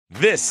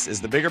This is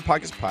the Bigger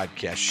Pockets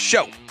Podcast,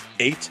 show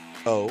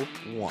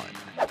 801.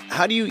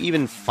 How do you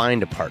even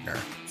find a partner?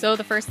 So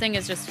the first thing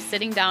is just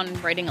sitting down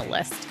and writing a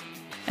list,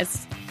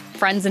 as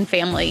friends and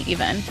family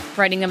even,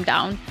 writing them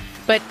down.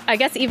 But I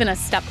guess even a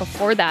step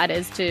before that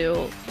is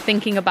to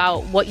thinking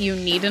about what you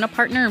need in a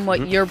partner and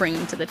what you're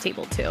bringing to the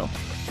table too.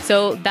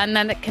 So then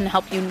it can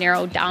help you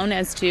narrow down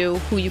as to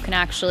who you can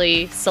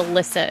actually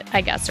solicit,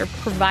 I guess, or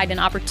provide an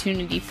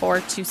opportunity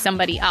for to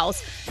somebody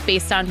else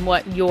based on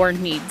what your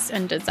needs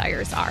and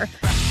desires are.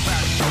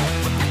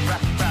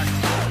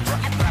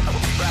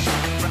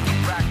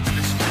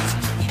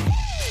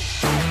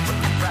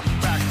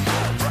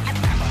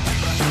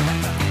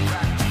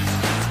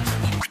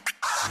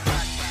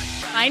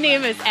 My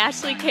name is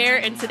Ashley Kerr,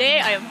 and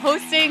today I am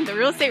hosting the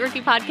Real Estate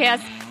Rookie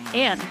Podcast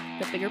and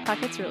the Bigger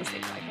Pockets Real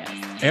Estate Podcast.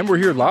 And we're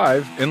here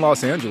live in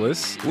Los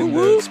Angeles in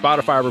the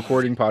Spotify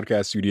recording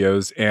podcast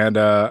studios. And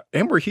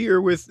we're here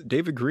with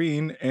David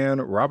Green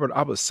and Robert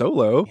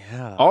Abasolo,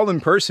 all in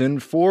person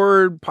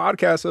for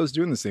podcasts I was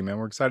doing this thing, man.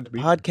 We're excited to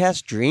be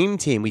Podcast Dream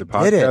Team. We The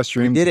did Podcast it.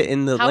 Dream We did it Team.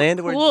 in the How land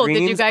cool where did you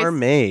dreams guys, are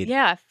made.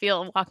 Yeah,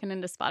 feel walking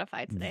into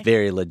Spotify today.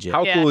 Very legit.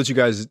 How Yeah. cool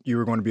that you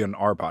were going to be on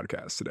our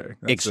podcast today?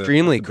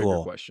 Extremely that's a bigger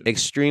cool. question.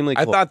 Extremely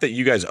I cool. thought that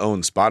you guys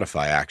own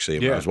Spotify, actually,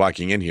 when Yeah. I was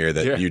walking in here,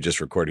 that Yeah. you just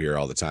record here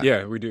all the time.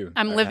 Yeah, we do.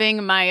 I'm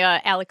living my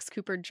Alex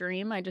Cooper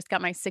dream. I just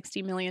got my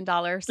 $60 million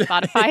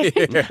Spotify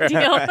deal.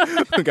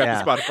 We got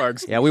Yeah. the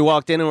Spotify. Yeah, we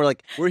walked in and we're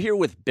like, we're here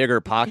with Bigger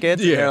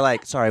Pockets. Yeah. And they're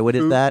like, sorry, what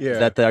is that? Yeah. Is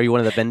that are you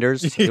one of the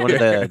vendors? Are you one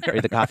of are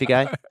you the coffee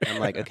guy? I'm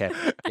like, okay,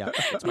 yeah,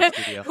 that's my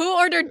studio. Who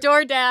ordered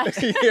DoorDash?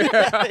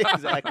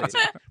 Exactly.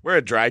 We're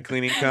a dry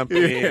cleaning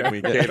company, and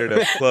we cater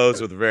to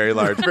clothes with very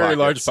large Very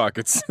large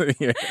pockets. pockets.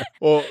 Yeah.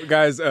 Well,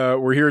 guys,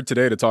 we're here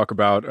today to talk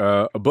about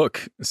a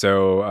book.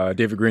 So,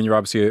 David Green, you're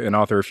obviously an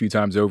author a few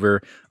times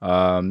over,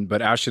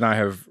 but Ashley and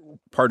I have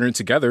partnered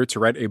together to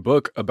write a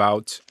book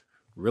about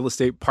real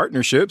estate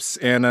partnerships,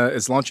 and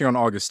it's launching on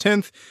August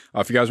 10th.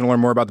 If you guys want to learn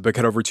more about the book,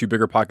 head over to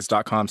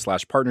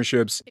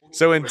biggerpockets.com/partnerships.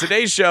 So in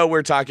today's show,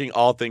 we're talking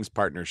all things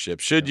partnership.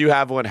 Should you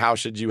have one? How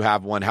should you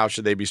have one? How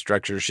should they be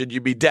structured? Should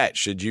you be debt?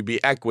 Should you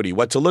be equity?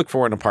 What to look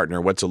for in a partner?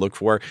 What to look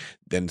for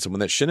then someone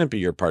that shouldn't be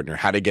your partner?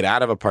 How to get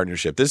out of a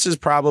partnership? This is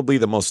probably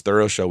the most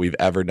thorough show we've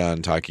ever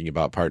done talking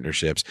about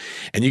partnerships.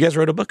 And you guys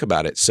wrote a book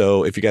about it.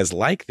 So if you guys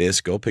like this,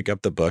 go pick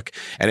up the book.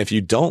 And if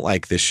you don't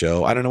like this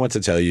show, I don't know what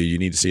to tell you. You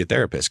need to see a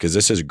therapist because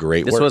this is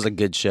great This work. was a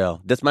good show.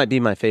 This might be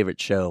my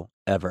favorite show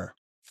ever.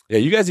 Yeah,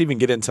 you guys even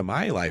get into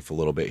my life a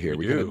little bit here.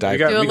 We do. kind of dive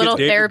Do a we get little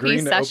David therapy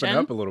Green to session.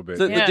 open up a little bit.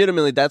 So Yeah.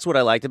 legitimately, that's what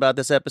I liked about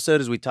this episode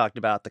is we talked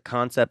about the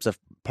concepts of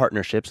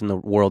partnerships in the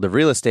world of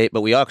real estate, but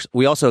we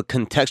also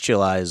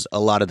contextualize a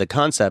lot of the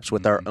concepts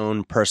with our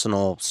own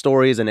personal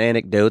stories and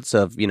anecdotes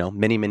of,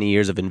 many, many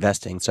years of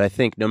investing. So I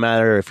think no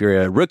matter if you're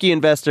a rookie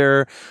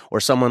investor or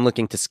someone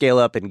looking to scale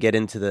up and get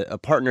into a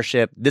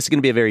partnership, this is going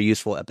to be a very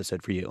useful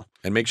episode for you.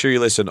 And make sure you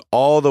listen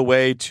all the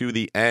way to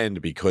the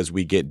end because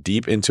we get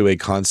deep into a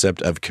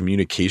concept of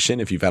communication.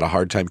 If you've had a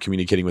hard time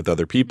communicating with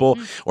other people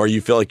or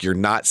you feel like you're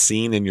not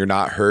seen and you're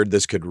not heard,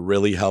 this could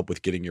really help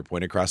with getting your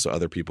point across so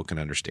other people can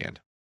understand.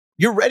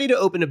 You're ready to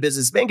open a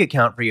business bank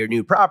account for your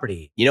new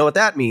property. You know what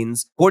that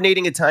means?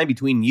 Coordinating a time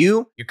between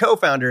you, your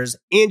co-founders,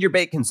 and your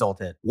bank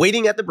consultant.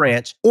 Waiting at the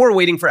branch or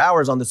waiting for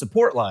hours on the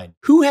support line.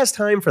 Who has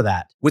time for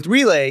that? With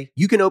Relay,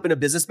 you can open a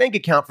business bank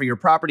account for your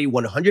property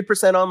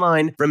 100%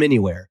 online from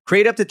anywhere.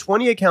 Create up to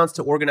 20 accounts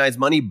to organize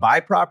money by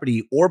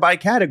property or by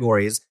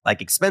categories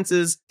like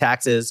expenses,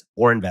 taxes,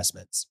 or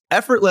investments.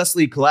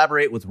 Effortlessly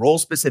collaborate with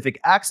role-specific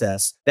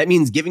access. That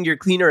means giving your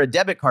cleaner a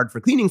debit card for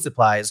cleaning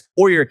supplies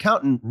or your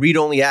accountant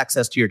read-only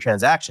access to your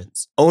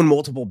transactions. Own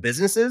multiple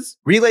businesses?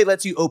 Relay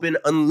lets you open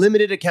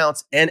unlimited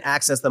accounts and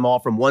access them all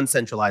from one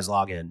centralized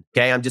login.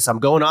 Okay, I'm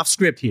going off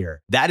script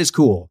here. That is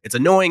cool. It's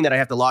annoying that I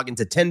have to log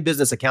into 10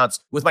 business accounts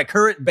with my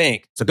current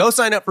bank. So go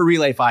sign up for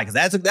RelayFi because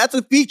that's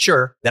a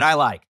feature that I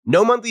like.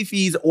 No monthly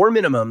fees or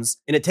minimums,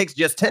 and it takes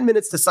just 10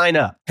 minutes to sign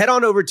up. Head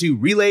on over to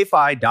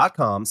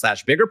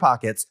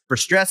relayfi.com/biggerpockets for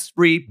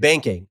stress-free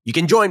banking. You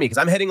can join me because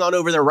I'm heading on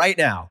over there right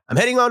now. I'm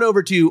heading on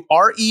over to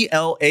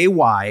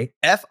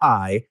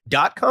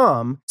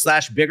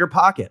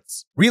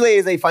relayfi.com/biggerpockets. Relay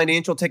is a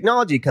financial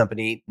technology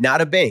company, not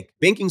a bank.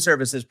 Banking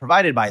services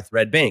provided by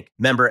Thread Bank,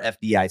 member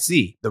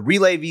FDIC. The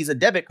Relay Visa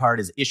debit card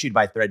is issued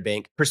by Thread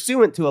Bank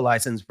pursuant to a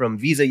license from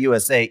Visa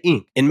USA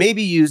Inc. and may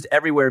be used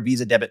everywhere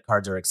Visa debit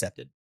cards are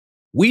accepted.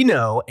 We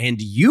know,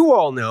 and you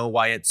all know,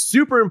 why it's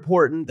super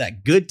important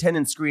that good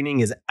tenant screening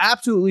is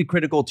absolutely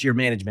critical to your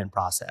management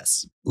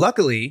process.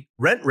 Luckily,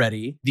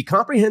 RentRedi, the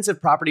comprehensive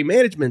property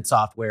management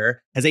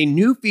software, has a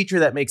new feature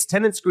that makes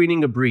tenant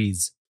screening a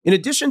breeze. In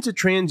addition to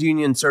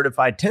TransUnion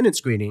certified tenant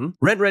screening,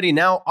 RentRedi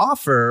now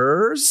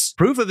offers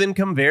proof of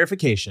income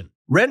verification.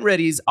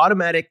 RentRedi's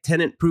automatic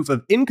tenant proof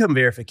of income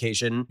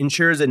verification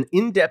ensures an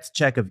in-depth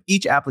check of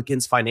each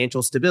applicant's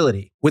financial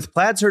stability. With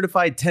Plaid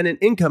certified tenant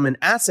income and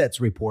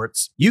assets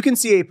reports, you can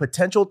see a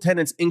potential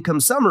tenant's income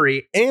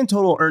summary and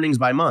total earnings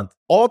by month.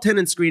 All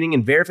tenant screening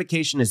and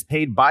verification is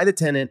paid by the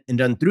tenant and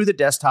done through the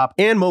desktop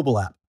and mobile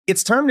app.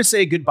 It's time to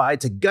say goodbye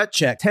to gut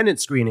check tenant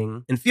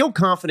screening and feel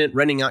confident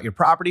renting out your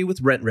property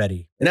with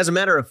RentRedi. And as a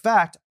matter of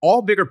fact,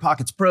 all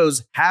BiggerPockets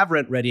pros have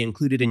RentRedi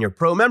included in your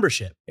pro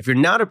membership. If you're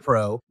not a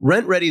pro,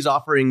 RentRedi is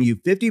offering you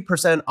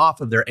 50%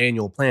 off of their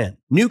annual plan.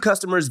 New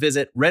customers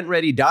visit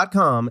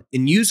rentredi.com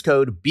and use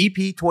code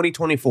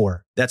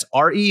BP2024. That's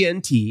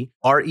RentRedi.com.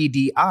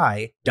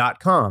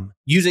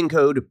 Using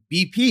code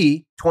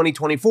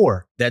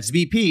BP2024. That's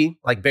BP,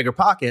 like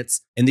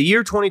BiggerPockets, in the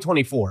year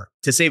 2024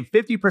 to save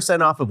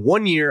 50% off of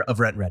 1 year of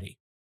RentRedi.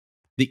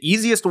 The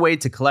easiest way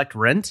to collect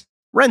rent?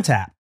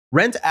 RentApp.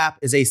 RentApp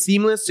is a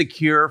seamless,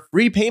 secure,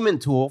 free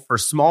payment tool for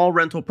small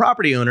rental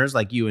property owners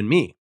like you and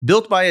me.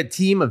 Built by a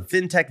team of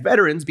fintech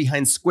veterans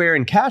behind Square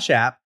and Cash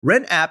App,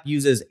 RentApp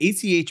uses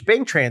ACH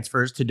bank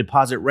transfers to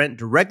deposit rent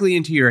directly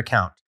into your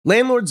account.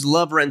 Landlords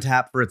love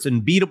RentApp for its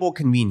unbeatable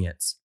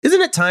convenience.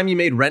 Isn't it time you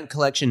made rent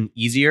collection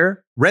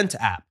easier?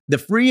 RentApp, the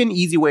free and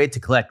easy way to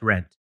collect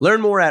rent.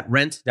 Learn more at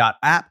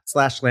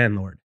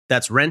rent.app/landlord.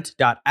 That's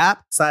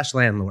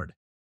rent.app/landlord.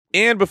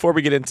 And before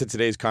we get into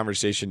today's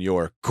conversation,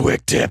 your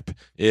quick tip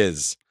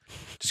is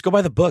just go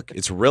buy the book.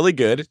 It's really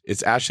good.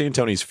 It's Ashley and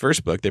Tony's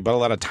first book. They put a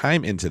lot of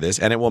time into this,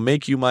 and it will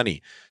make you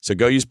money. So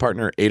go use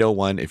partner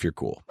 801 if you're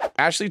cool.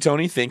 Ashley,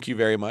 Tony, thank you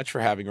very much for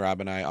having Rob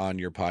and I on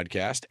your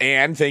podcast.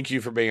 And thank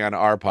you for being on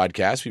our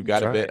podcast. We've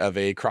got a bit of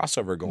a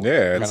crossover going on.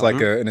 Yeah, it's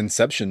like an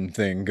Inception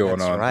thing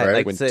going on,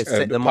 right? Like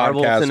the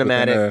Marvel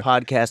Cinematic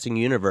Podcasting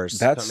Universe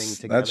coming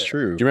together. That's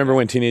true. Do you remember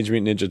when Teenage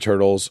Mutant Ninja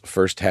Turtles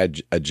first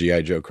had a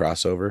G.I. Joe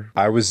crossover?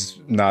 I was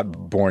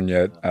not born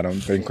yet, I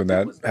don't think, when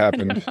that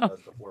happened. That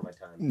was before my time.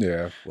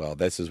 Yeah. Well,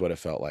 this is what it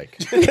felt like.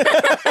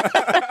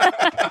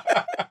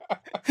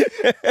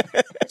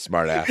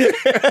 Smart ass.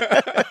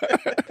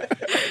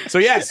 So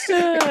yes,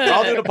 we're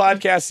all doing a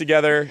podcast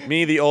together.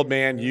 Me, the old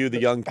man, you, the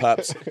young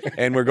pups.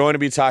 And we're going to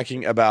be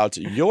talking about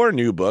your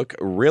new book,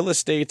 Real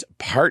Estate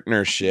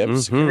Partnerships.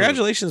 Mm-hmm.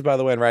 Congratulations, by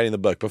the way, on writing the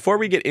book. Before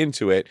we get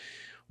into it,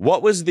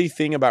 what was the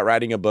thing about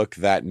writing a book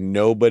that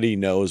nobody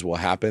knows will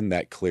happen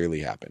that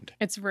clearly happened?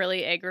 It's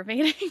really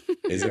aggravating.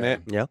 Isn't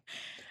it? Yeah.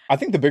 I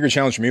think the bigger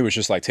challenge for me was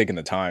just like taking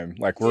the time.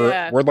 Like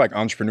we're like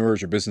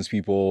entrepreneurs or business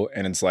people,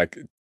 and it's like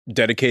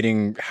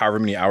dedicating however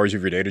many hours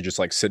of your day to just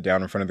like sit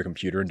down in front of the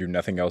computer and do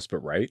nothing else but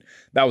write.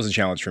 That was a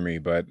challenge for me,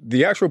 but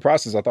the actual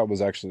process I thought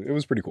was actually, it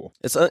was pretty cool.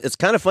 It's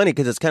kind of funny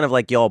because it's kind of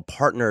like y'all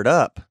partnered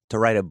up to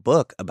write a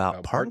book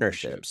about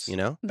partnerships, you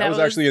know? That was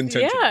actually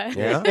intentional.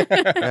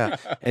 Yeah.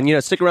 And, you know,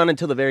 stick around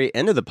until the very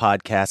end of the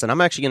podcast, and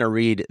I'm actually going to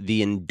read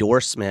the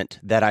endorsement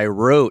that I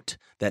wrote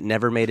that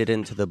never made it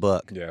into the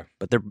book. Yeah.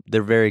 But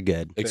they're very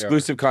good.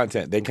 Exclusive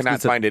content. They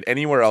cannot find it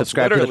anywhere else.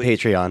 Subscribe to the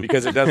Patreon.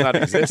 Because it does not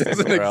exist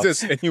anywhere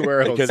else.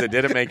 anywhere else. Because it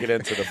didn't make it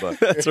into the book.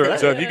 That's right.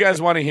 So if you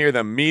guys want to hear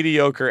the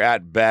mediocre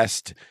at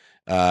best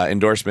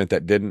endorsement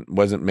that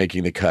wasn't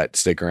making the cut,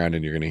 stick around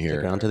and you're going to hear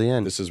Stick around to the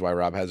end. This is why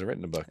Rob hasn't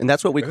written a book. And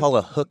that's what we call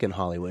a hook in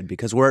Hollywood,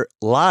 because we're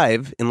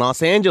live in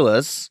Los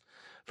Angeles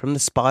from the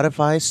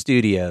Spotify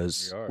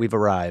studios. We've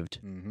arrived.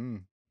 Mm-hmm.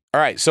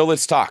 All right, so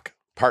let's talk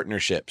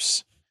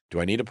partnerships. Do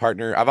I need a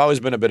partner? I've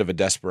always been a bit of a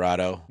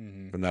desperado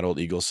from that old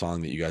Eagles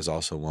song that you guys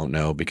also won't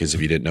know, because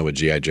if you didn't know what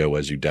G.I. Joe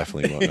was, you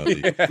definitely won't know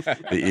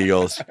the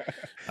Eagles.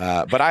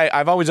 But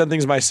I've always done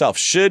things myself.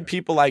 Should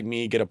people like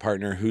me get a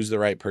partner? Who's the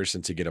right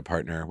person to get a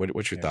partner?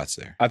 What's your thoughts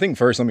there? I think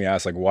first, let me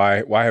ask, like,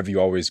 why have you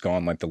always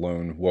gone like the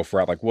lone wolf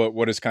route? Like,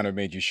 what has kind of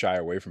made you shy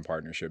away from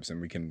partnerships?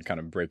 And we can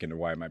kind of break into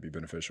why it might be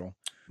beneficial.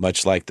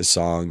 Much like the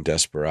song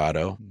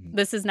Desperado.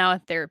 This is now a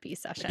therapy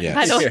session. Yes.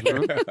 By the way.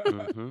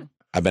 Mm-hmm.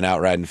 I've been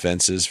out riding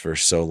fences for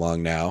so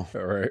long now.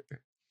 All right.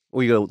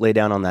 We go lay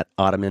down on that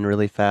ottoman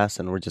really fast,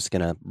 and we're just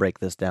going to break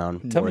this down.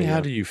 Tell for me, you. how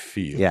do you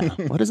feel? Yeah.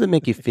 What does it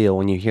make you feel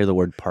when you hear the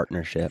word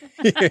partnership?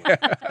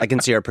 I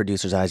can see our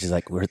producer's eyes. He's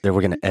like, we're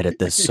going to edit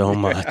this so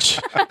much.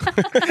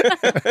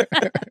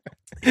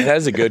 That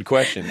is a good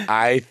question.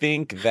 I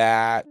think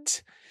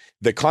that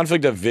the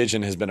conflict of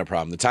vision has been a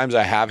problem. The times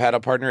I have had a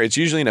partner, it's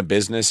usually in a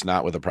business,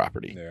 not with a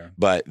property. Yeah.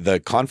 But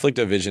the conflict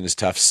of vision is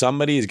tough.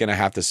 Somebody is going to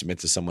have to submit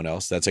to someone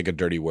else. That's like a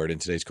dirty word in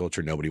today's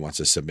culture. Nobody wants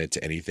to submit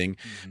to anything.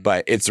 Mm-hmm.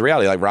 But it's the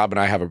reality. Like Rob and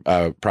I have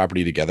a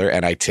property together,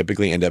 and I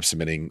typically end up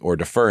submitting or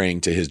deferring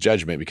to his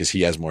judgment because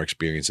he has more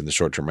experience in the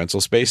short-term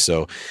rental space.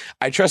 So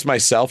I trust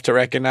myself to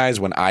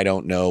recognize when I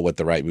don't know what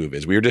the right move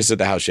is. We were just at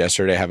the house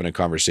yesterday having a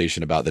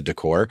conversation about the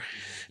decor,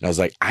 and I was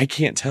like, I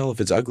can't tell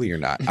if it's ugly or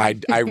not.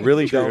 I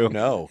really don't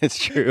know.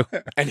 It's true.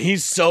 And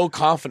he's so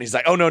confident. He's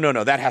like, oh,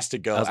 no, that has to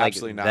go. I was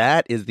Absolutely like, not.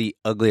 that is the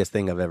ugliest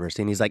thing I've ever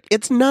seen. He's like,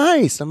 it's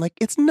nice. I'm like,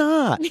 it's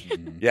not.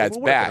 Yeah, it's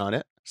We're working bad. on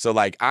it. So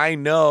like, I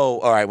know,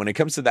 all right, when it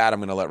comes to that, I'm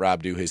going to let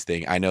Rob do his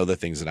thing. I know the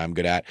things that I'm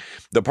good at.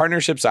 The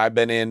partnerships I've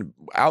been in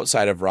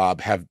outside of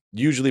Rob have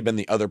usually been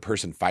the other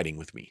person fighting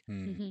with me.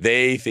 Mm-hmm.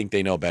 They think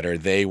they know better.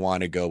 They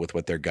want to go with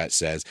what their gut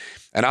says.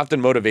 And often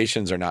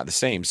motivations are not the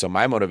same. So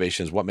my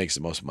motivation is what makes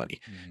the most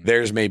money.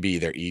 Theirs may be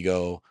their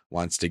ego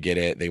wants to get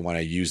it. They want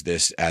to use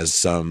this as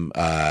some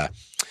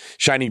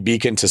shining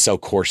beacon to sell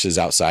courses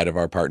outside of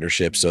our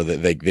partnership, so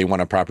that they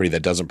want a property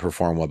that doesn't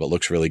perform well but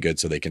looks really good,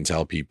 so they can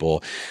tell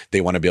people.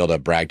 They want to be able to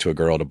brag to a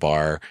girl at a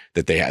bar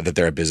that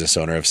they're a business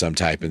owner of some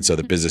type, and so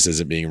the business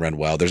isn't being run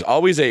well. There's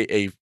always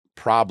a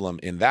problem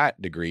in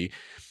that degree.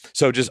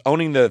 So just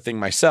owning the thing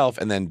myself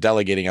and then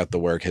delegating out the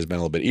work has been a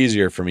little bit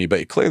easier for me.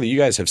 But clearly you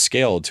guys have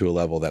scaled to a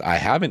level that I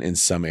haven't in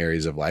some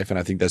areas of life. And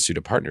I think that's due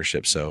to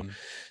partnership. So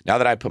now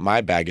that I put my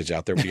baggage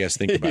out there, what do you guys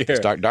think about this?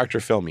 Dr.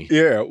 Filmy?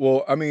 Yeah.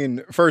 Well, I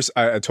mean, first,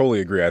 I totally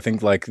agree. I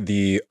think like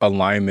the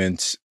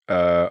alignment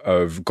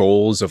of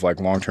goals of like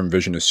long-term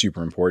vision is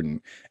super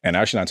important. And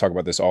Ashley and I talk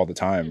about this all the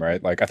time,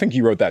 right? Like, I think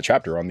you wrote that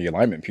chapter on the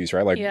alignment piece,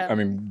 right? Like, I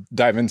mean,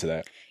 dive into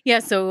that. Yeah.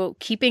 So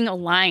keeping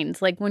aligned,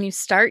 like when you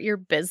start your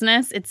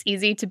business, it's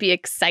easy to be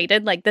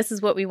excited. Like, this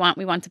is what we want.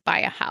 We want to buy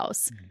a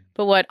house.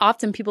 But what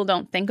often people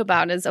don't think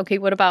about is, okay,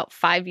 what about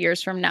 5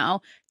 years from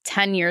now,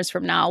 10 years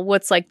from now?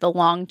 What's like the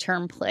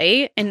long-term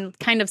play, and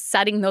kind of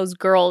setting those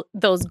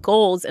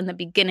goals in the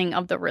beginning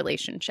of the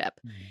relationship.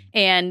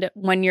 And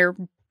when you're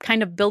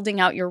kind of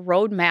building out your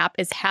roadmap,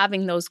 is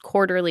having those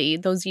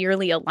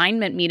yearly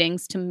alignment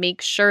meetings to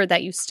make sure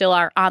that you still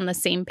are on the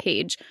same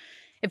page.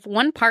 If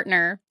one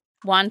partner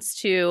wants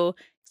to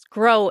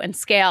grow and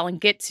scale and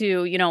get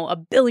to,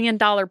 $1 billion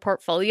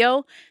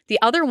portfolio, the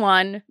other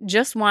one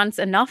just wants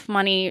enough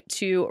money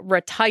to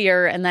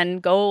retire and then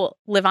go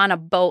live on a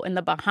boat in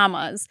the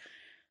Bahamas,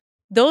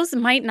 those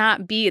might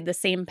not be the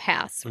same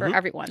paths for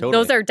everyone. Totally.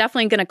 Those are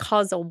definitely going to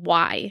cause a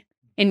why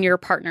in your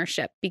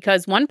partnership,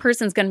 because one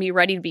person's going to be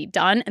ready to be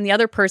done and the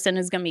other person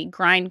is going to be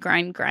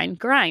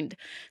grind.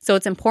 So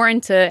it's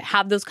important to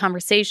have those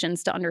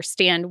conversations to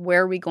understand,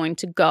 where are we going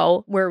to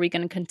go? Where are we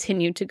going to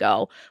continue to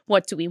go?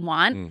 What do we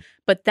want?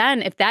 But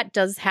then if that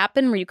does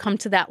happen, where you come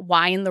to that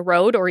why in the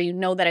road, or you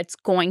know that it's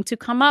going to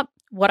come up,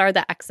 what are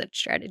the exit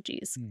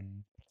strategies?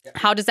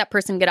 How does that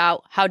person get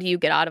out? How do you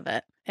get out of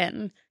it?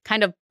 And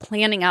kind of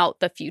planning out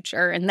the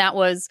future. And that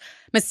was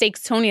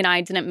mistakes Tony and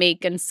I didn't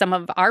make in some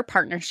of our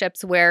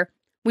partnerships, where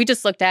we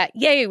just looked at,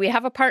 yay, we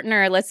have a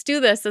partner. Let's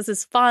do this. This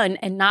is fun.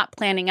 And not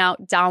planning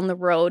out down the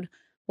road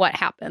what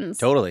happens.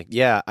 Totally.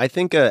 Yeah. I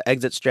think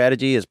exit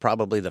strategy is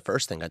probably the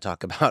first thing I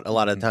talk about a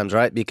lot of times,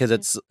 right? Because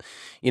it's,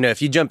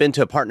 if you jump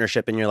into a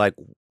partnership and you're like,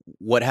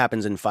 what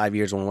happens in 5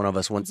 years when one of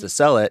us wants to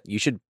sell it? You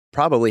should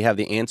probably have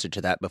the answer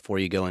to that before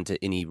you go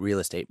into any real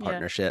estate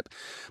partnership.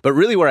 But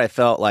really where I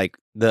felt like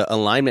the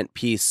alignment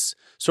piece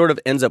sort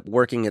of ends up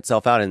working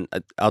itself out, and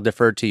I'll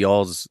defer to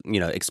y'all's,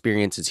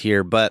 experiences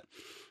here. But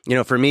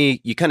for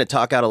me, you kind of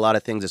talk out a lot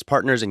of things as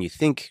partners and you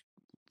think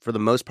for the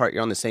most part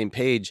you're on the same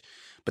page.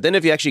 But then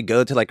if you actually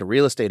go to like a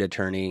real estate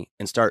attorney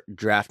and start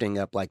drafting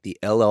up like the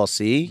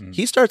LLC,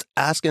 he starts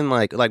asking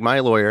like my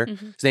lawyer,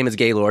 his name is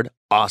Gaylord,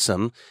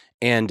 awesome.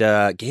 And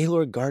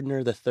Gaylord Gardner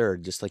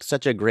III, just like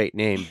such a great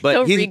name. But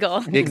so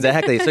regal.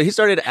 Exactly. So he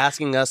started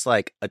asking us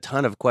like a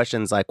ton of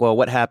questions like, well,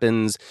 what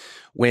happens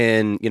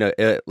when,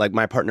 like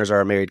my partners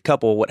are a married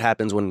couple, what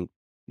happens when,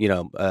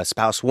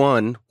 spouse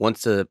one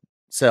wants to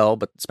sell,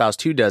 but spouse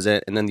two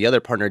doesn't, and then the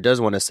other partner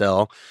does want to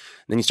sell.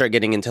 And then you start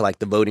getting into like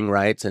the voting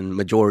rights and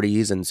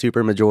majorities and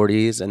super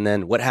majorities. And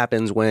then what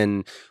happens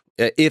when,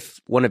 if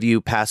one of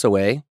you pass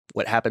away,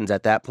 what happens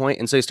at that point?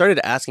 And so he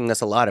started asking us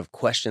a lot of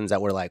questions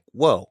that were like,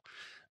 whoa,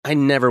 I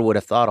never would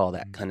have thought all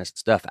that kind of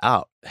stuff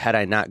out had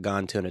I not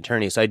gone to an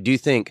attorney. So I do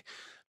think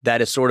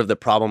that is sort of the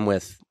problem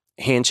with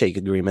handshake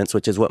agreements,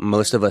 which is what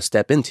most of us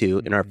step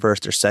into in our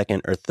first or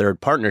second or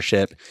third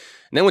partnership.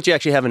 And then once you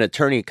actually have an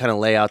attorney kind of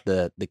lay out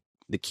the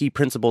key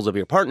principles of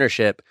your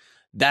partnership,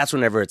 that's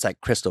whenever it's like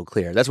crystal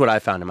clear. That's what I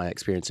found in my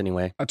experience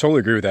anyway. I totally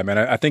agree with that, man.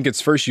 I think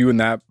it's first you and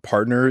that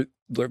partner,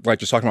 like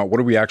just talking about what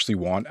do we actually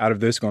want out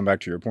of this, going back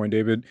to your point,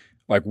 David.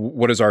 Like,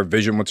 what is our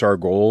vision? What's our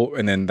goal?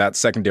 And then that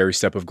secondary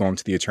step of going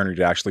to the attorney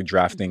to actually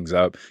draft things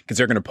up, because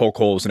they're going to poke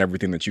holes in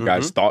everything that you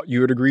guys thought you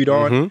had agreed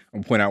on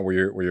and point out where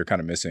you're kind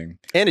of missing.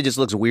 And it just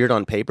looks weird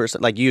on paper. So,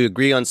 like you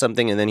agree on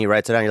something and then he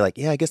writes it down. You're like,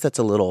 yeah, I guess that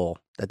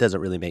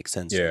doesn't really make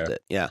sense. Yeah. Does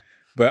it? Yeah.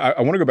 But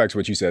I want to go back to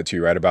what you said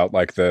too, right? About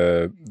like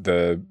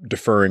the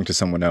deferring to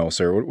someone else,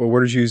 or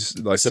what did you use?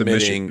 Like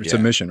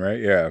submission, right?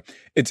 Yeah.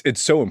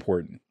 It's so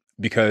important,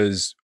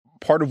 because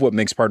part of what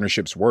makes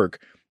partnerships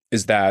work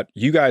is that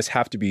you guys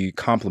have to be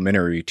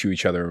complementary to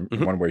each other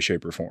in one way,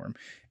 shape, or form.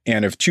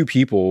 And if two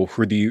people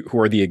who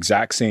are the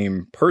exact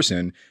same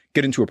person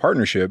get into a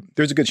partnership,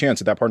 there's a good chance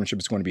that partnership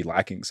is going to be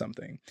lacking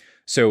something.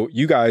 So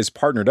you guys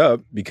partnered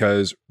up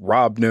because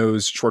Rob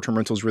knows short-term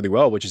rentals really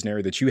well, which is an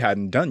area that you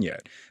hadn't done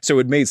yet. So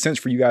it made sense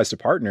for you guys to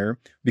partner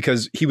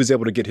because he was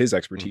able to get his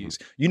expertise.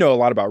 You know a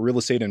lot about real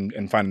estate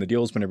and finding the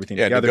deals, putting everything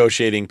together.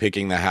 Negotiating,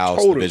 picking the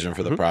house, the vision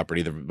for the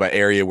property, the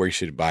area where you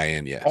should buy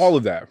in, yes. All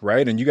of that,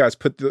 right? And you guys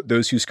put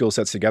those two skill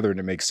sets together and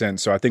it makes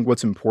sense. So I think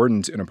what's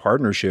important in a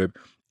partnership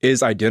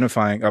is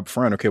identifying up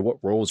front, okay, what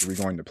roles are we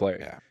going to play?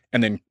 Yeah.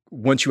 And then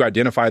once you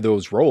identify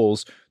those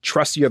roles,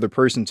 trust the other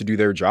person to do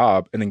their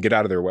job and then get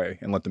out of their way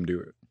and let them do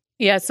it.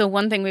 Yeah. So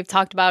one thing we've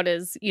talked about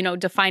is,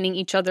 defining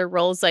each other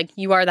roles. Like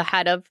you are the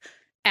head of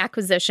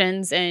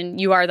acquisitions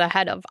and you are the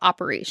head of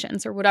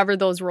operations or whatever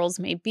those roles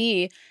may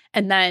be.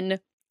 And then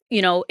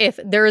if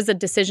there is a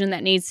decision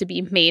that needs to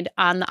be made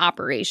on the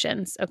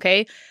operations,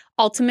 okay,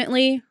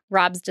 ultimately,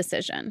 Rob's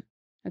decision.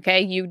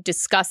 Okay, you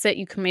discuss it,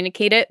 you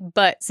communicate it,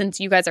 but since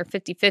you guys are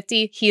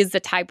 50-50, he is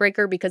the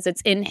tiebreaker because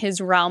it's in his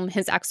realm,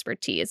 his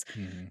expertise.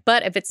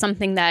 But if it's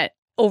something that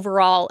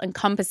overall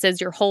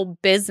encompasses your whole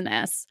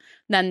business,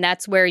 then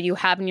that's where you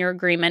have in your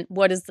agreement,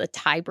 what is the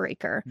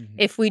tiebreaker?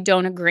 If we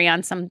don't agree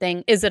on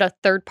something, is it a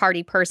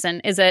third-party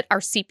person? Is it our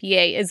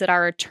CPA? Is it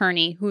our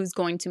attorney who's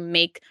going to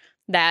make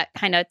that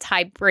kind of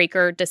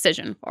tiebreaker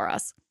decision for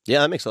us?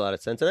 Yeah, that makes a lot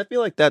of sense. And I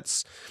feel like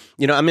that's,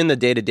 I'm in the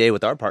day-to-day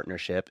with our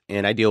partnership,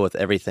 and I deal with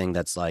everything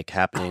that's like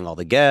happening, all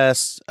the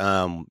guests,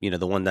 the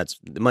one that's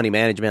the money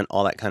management,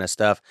 all that kind of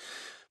stuff.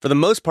 For the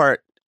most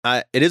part,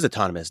 it is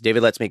autonomous.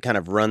 David lets me kind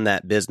of run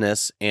that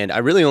business, and I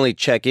really only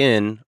check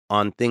in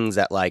on things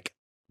that like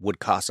would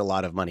cost a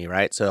lot of money,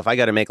 right? So if I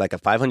got to make like a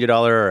 $500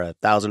 or a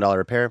 $1,000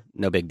 repair,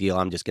 no big deal.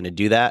 I'm just going to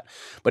do that.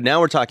 But now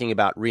we're talking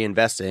about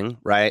reinvesting,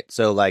 right?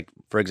 So like,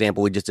 for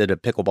example, we just did a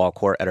pickleball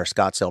court at our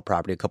Scottsdale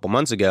property a couple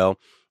months ago,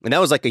 and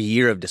that was like a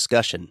year of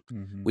discussion.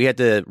 We had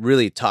to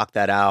really talk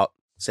that out,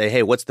 say,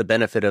 hey, what's the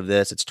benefit of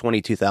this? It's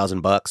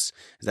 $22,000. Is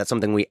that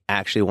something we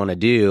actually want to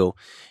do?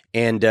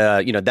 And,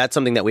 that's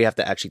something that we have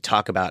to actually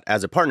talk about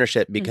as a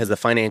partnership because the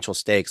financial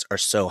stakes are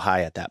so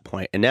high at that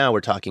point. And now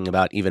we're talking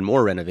about even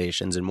more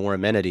renovations and more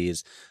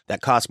amenities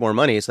that cost more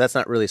money. So that's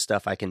not really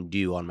stuff I can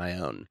do on my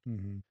own.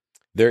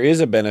 There is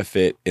a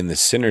benefit in the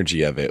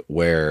synergy of it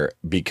where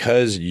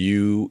because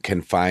you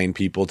can find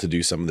people to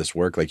do some of this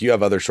work, like you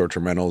have other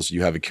short-term rentals,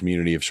 you have a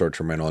community of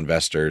short-term rental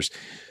investors.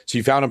 So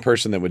you found a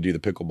person that would do the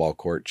pickleball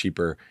court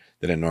cheaper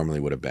than it normally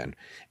would have been.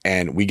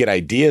 And we get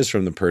ideas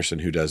from the person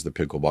who does the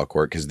pickleball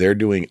court because they're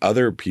doing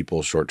other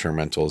people's short-term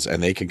rentals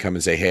and they can come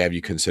and say, hey, have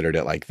you considered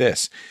it like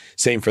this?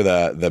 Same for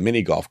the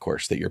mini golf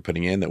course that you're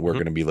putting in that we're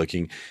going to be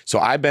looking. So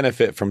I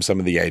benefit from some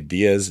of the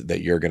ideas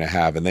that you're going to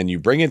have. And then you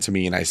bring it to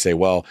me and I say,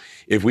 well,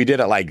 if we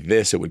did it like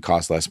this, it would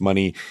cost less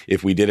money.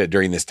 If we did it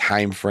during this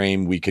time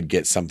frame, we could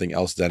get something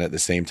else done at the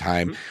same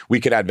time.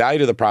 We could add value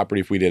to the property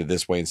if we did it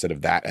this way instead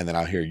of that. And then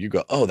I'll hear you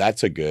go, oh,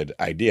 that's a good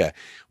idea.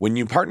 When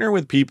you partner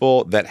with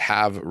people that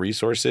have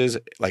resources,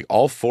 like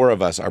all four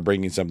of us are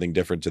bringing something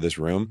different to this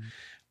room.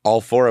 All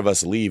four of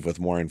us leave with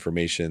more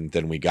information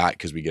than we got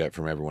because we get it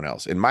from everyone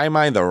else. In my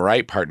mind, the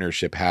right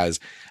partnership has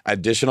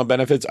additional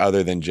benefits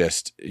other than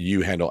just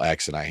you handle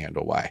X and I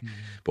handle Y.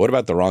 But what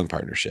about the wrong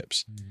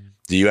partnerships?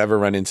 Do you ever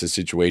run into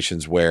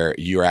situations where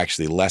you're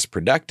actually less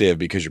productive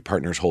because your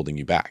partner's holding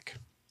you back?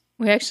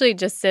 We actually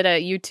just did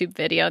a YouTube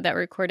video that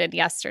recorded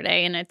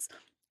yesterday, and it's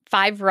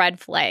 5 red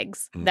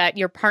flags that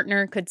your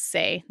partner could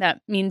say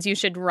that means you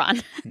should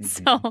run.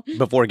 So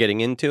Before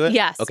getting into it?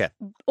 Yes. Okay.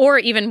 Or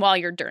even while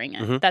you're doing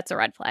it. That's a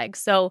red flag.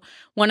 So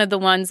one of the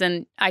ones,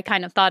 and I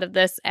kind of thought of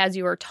this as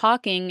you were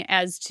talking,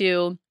 as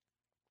to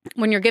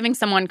when you're giving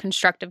someone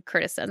constructive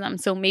criticism.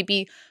 So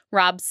maybe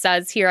Rob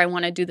says, here, I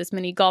want to do this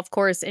mini golf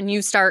course, and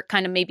you start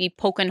kind of maybe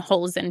poking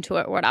holes into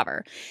it or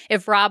whatever.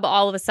 If Rob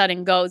all of a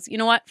sudden goes, you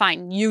know what,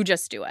 fine, you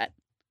just do it.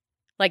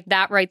 Like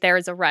that right there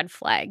is a red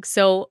flag.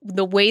 So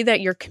the way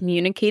that you're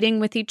communicating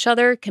with each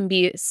other can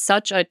be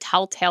such a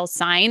telltale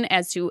sign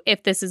as to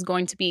if this is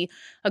going to be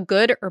a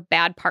good or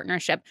bad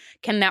partnership.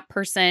 Can that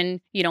person,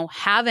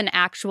 have an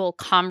actual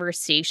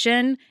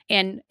conversation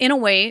and in a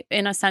way,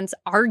 in a sense,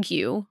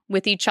 argue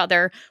with each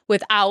other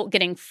without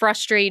getting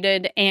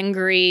frustrated,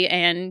 angry,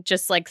 and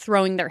just like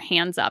throwing their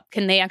hands up?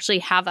 Can they actually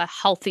have a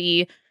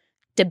healthy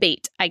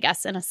debate, I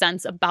guess, in a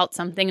sense, about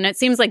something? And it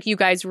seems like you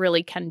guys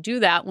really can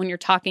do that when you're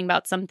talking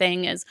about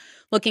something, is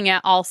looking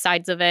at all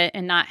sides of it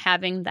and not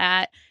having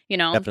that,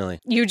 Definitely.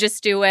 You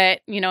just do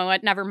it,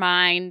 what, never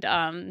mind,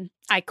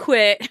 I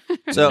quit.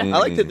 So I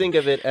like to think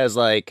of it as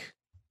like,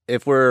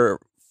 if we're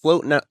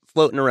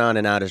floating around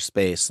in outer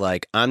space,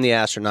 like I'm the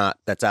astronaut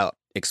that's out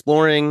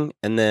exploring,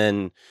 and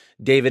then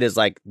David is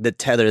like the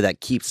tether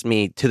that keeps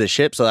me to the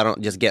ship so I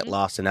don't just get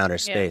lost in outer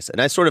space. And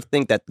I sort of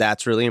think that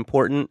that's really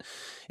important,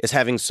 is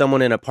having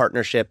someone in a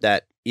partnership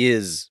that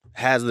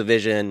has the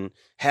vision,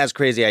 has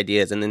crazy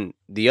ideas, and then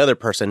the other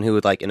person who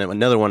would, like in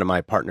another one of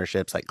my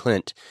partnerships, like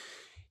Clint,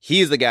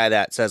 he's the guy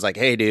that says like,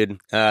 hey, dude,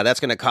 that's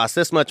going to cost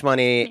this much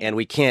money and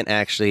we can't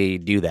actually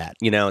do that,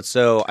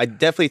 So I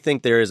definitely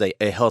think there is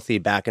a healthy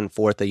back and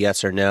forth, a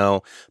yes or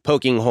no,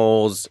 poking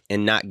holes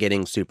and not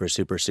getting super,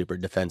 super, super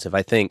defensive.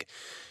 I think,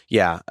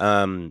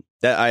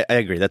 I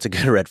agree. That's a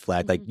good red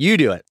flag. Like, you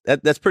do it.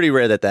 That's pretty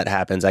rare that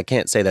happens. I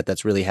can't say that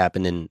that's really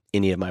happened in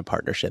any of my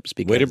partnerships.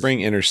 Because... Way to bring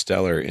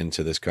Interstellar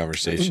into this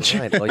conversation.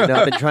 Right. Well,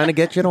 I've been trying to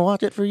get you to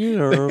watch it for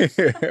years.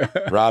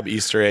 Rob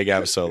Easter egg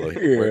Absol.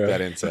 Work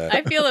that into.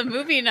 I feel a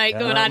movie night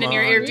going on in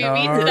your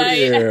Airbnb tonight.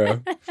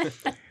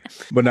 Yeah.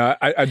 But no,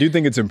 I do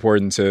think it's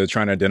important to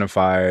try and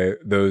identify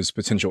those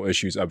potential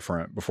issues up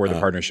front before the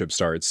partnership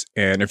starts.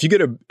 And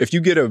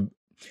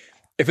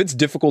if it's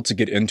difficult to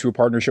get into a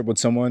partnership with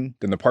someone,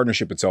 then the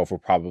partnership itself will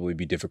probably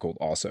be difficult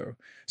also.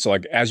 So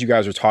like, as you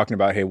guys are talking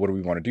about, hey, what do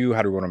we want to do?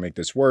 How do we want to make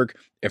this work?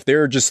 If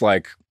they're just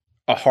like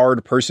a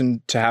hard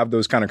person to have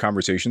those kind of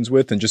conversations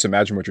with. And just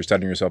imagine what you're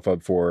setting yourself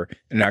up for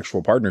in an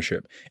actual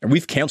partnership. And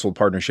we've canceled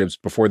partnerships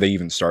before they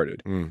even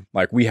started.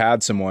 Like we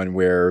had someone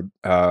where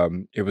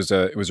it was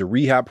a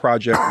rehab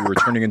project. We were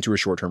turning into a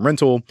short-term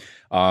rental.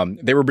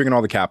 They were bringing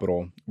all the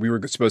capital. We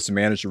were supposed to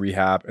manage the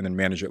rehab and then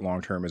manage it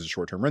long-term as a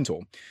short-term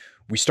rental.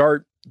 We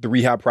start the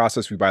rehab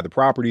process. We buy the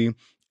property.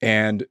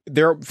 And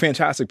they're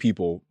fantastic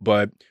people.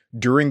 But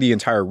during the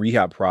entire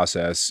rehab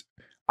process,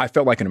 I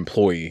felt like an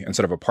employee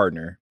instead of a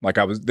partner. Like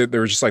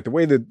there was just like the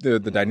way that the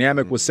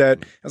dynamic was set.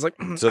 I was like,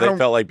 so they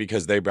felt like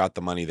because they brought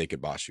the money, they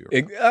could boss you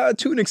around.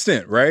 To an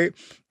extent, right?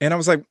 And I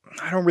was like,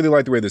 I don't really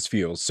like the way this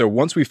feels. So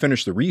once we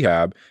finished the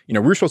rehab, we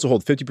were supposed to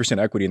hold 50%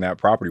 equity in that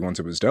property once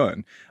it was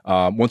done.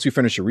 Once we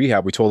finished the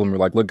rehab, we told them, we're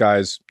like, look,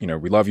 guys,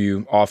 we love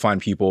you, all fine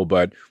people,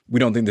 but we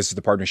don't think this is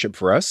the partnership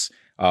for us.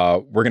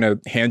 We're going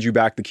to hand you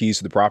back the keys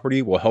to the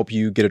property. We'll help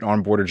you get it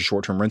onboarded to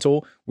short-term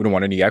rental. We don't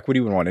want any equity.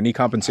 We don't want any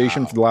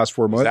compensation for the last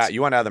 4 months.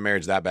 You want out of the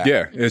marriage that bad?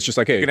 Yeah. It's just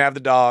like, hey. You can have the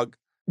dog.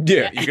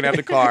 Yeah. You can have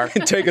the car.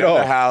 Take it all.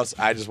 The house.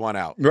 I just want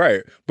out.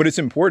 Right. But it's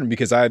important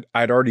because I'd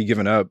already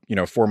given up,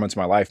 4 months of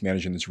my life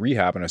managing this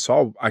rehab. And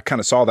I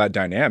kind of saw that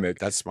dynamic.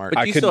 That's smart.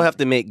 But you still have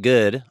to make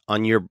good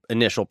on your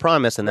initial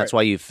promise. And that's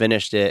why you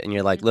finished it. And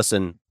you're like,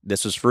 listen,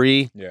 this was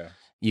free. Yeah.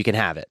 You can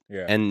have it.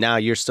 Yeah. And now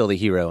you're still the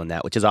hero in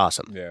that, which is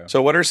awesome. Yeah.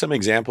 So what are some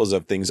examples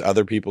of things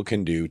other people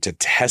can do to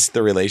test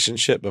the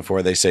relationship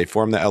before they say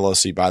form the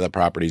LLC, buy the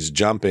properties,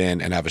 jump in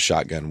and have a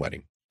shotgun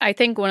wedding? I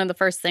think one of the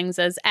first things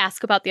is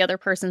ask about the other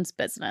person's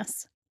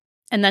business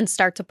and then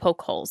start to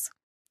poke holes.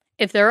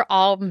 If they're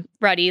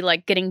already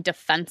like getting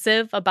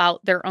defensive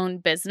about their own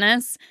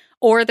business,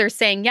 or they're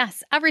saying,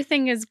 yes,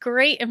 everything is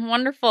great and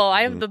wonderful,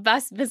 I have the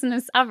best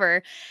business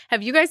ever.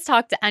 Have you guys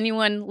talked to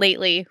anyone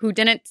lately who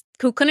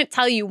couldn't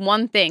tell you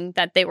one thing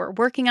that they were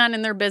working on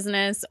in their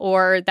business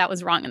or that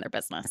was wrong in their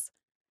business?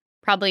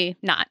 Probably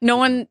not. No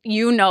one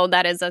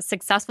that is a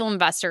successful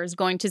investor is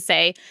going to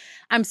say,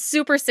 I'm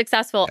super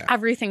successful. Yeah.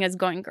 Everything is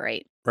going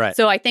great. Right.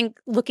 So I think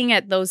looking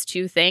at those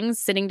two things,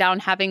 sitting down,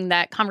 having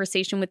that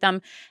conversation with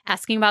them,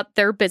 asking about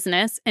their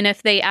business, and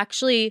if they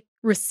actually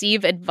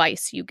receive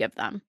advice you give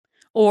them,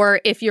 or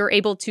if you're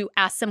able to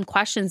ask them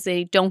questions,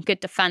 they don't get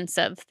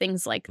defensive,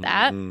 things like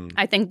that.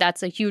 I think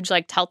that's a huge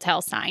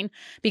telltale sign,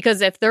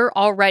 because if they're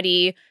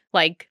already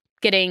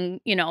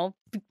getting,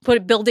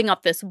 building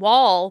up this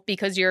wall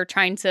because you're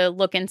trying to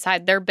look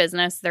inside their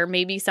business, there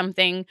may be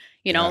something,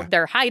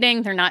 they're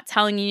hiding, they're not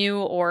telling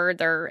you, or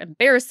they're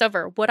embarrassed of,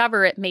 or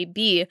whatever it may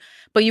be.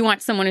 But you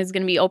want someone who's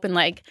going to be open,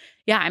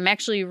 yeah, I'm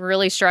actually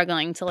really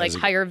struggling to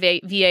hire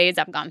VAs.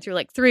 I've gone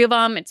through 3 of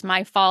them. It's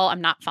my fault. I'm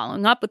not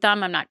following up with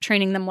them. I'm not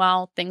training them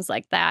well, things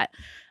like that.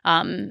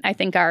 I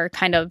think are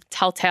kind of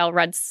telltale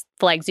red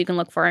flags you can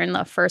look for in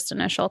the first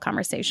initial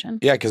conversation.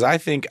 Yeah, because I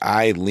think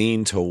I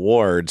lean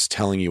towards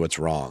telling you what's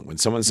wrong. When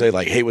someone say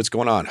hey, what's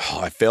going on?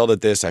 Oh, I failed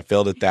at this. I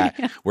failed at that.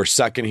 Yeah. We're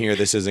sucking here.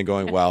 This isn't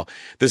going well.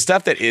 The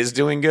stuff that is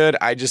doing good,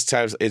 I just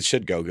tell it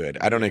should go good.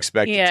 I don't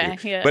expect it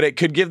to. Yeah. But it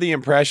could give the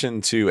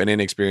impression to an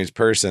inexperienced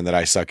person that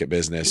I suck at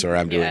business or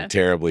I'm doing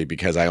terribly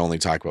because I only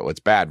talk about what's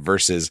bad,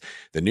 versus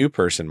the new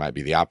person might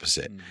be the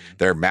opposite.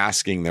 They're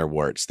masking their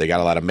warts. They got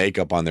a lot of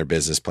makeup on their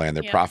business plan.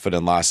 Their profit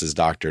and loss is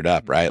doctored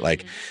up,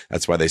 right?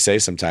 That's why they say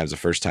sometimes the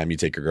first time you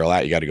take a girl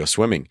out, you got to go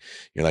swimming.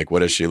 You're like, what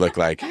does she look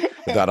like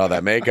without all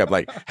that makeup?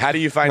 How do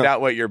you find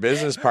out what your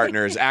business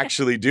partner is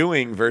actually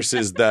doing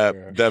versus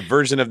the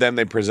version of them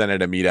they present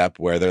at a meetup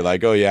where they're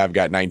like, oh yeah, I've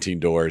got 19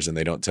 doors, and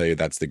they don't tell you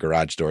that's the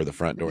garage door, the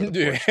front door,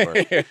 the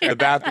porch door, the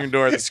bathroom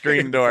door, the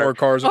screen door. 4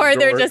 cars or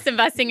they're just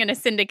investing in a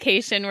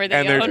syndication where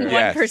they own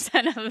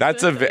 1% of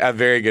That's a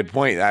very good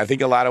point. I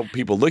think a lot of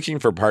people looking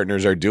for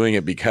partners are doing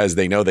it because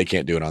they know they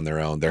can't do it on their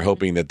own. They're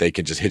hoping that they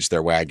can just hitch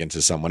their wagon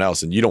to someone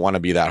else, and you don't want to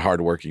be that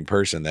hardworking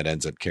person that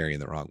ends up carrying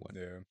the wrong one.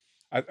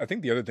 Yeah, I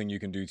think the other thing you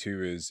can do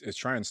too is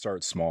try and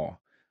start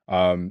small.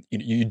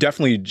 You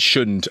definitely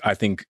shouldn't, I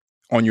think,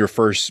 on your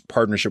first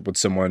partnership with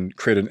someone,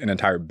 create an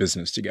entire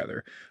business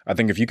together. I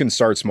think if you can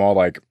start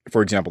small,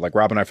 for example,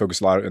 Rob and I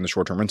focus a lot in the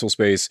short-term rental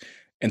space.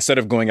 Instead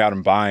of going out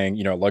and buying,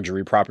 a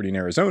luxury property in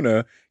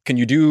Arizona, can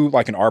you do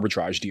an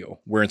arbitrage deal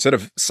where instead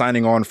of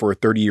signing on for a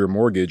 30-year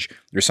mortgage,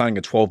 you're signing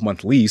a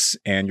 12-month lease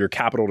and your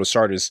capital to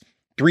start is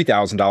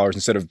 $3,000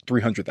 instead of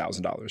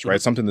 $300,000,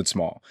 right? Something that's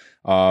small.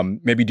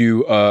 Maybe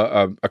do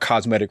a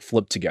cosmetic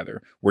flip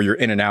together where you're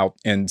in and out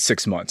in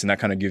 6 months, and that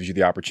kind of gives you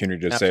the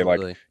opportunity to say,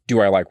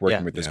 do I like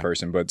working with this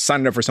person? But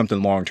signing up for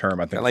something long term,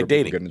 I think, like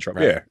dating, get in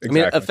trouble. Right? Yeah,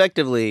 exactly. I mean,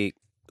 effectively,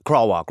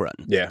 crawl, walk, run.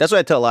 Yeah, that's what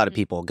I tell a lot of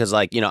people, because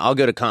I'll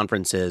go to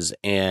conferences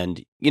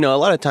and a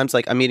lot of times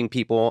I'm meeting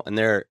people and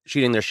they're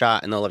shooting their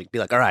shot and they'll be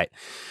like, all right,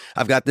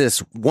 I've got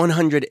this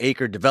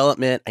 100-acre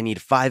development. I need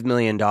 $5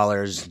 million.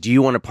 Do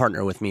you want to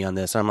partner with me on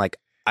this? I'm like,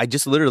 I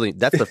just literally,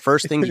 that's the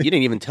first thing. You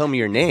didn't even tell me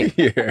your name,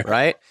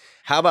 right?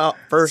 How about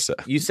first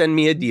you send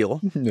me a deal,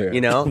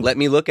 let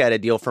me look at a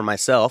deal for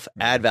myself,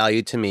 add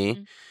value to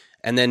me.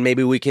 And then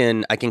maybe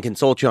I can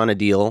consult you on a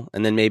deal,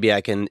 and then maybe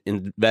I can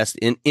invest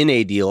in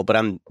a deal, but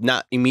I'm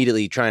not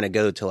immediately trying to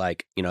go to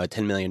like, a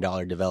 $10 million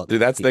development.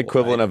 Dude, that's the people,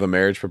 equivalent right? of a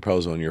marriage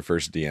proposal in your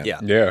first DM.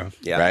 Yeah.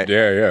 Yeah. Right?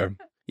 Yeah.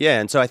 Yeah.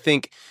 And so I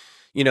think,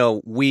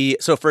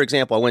 so for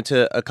example, I went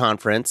to a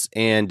conference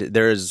and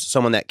there's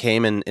someone that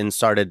came and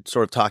started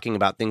sort of talking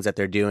about things that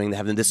they're doing. They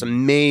have this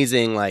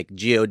amazing like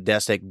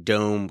geodesic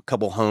dome,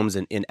 couple homes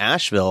in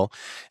Asheville.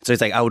 So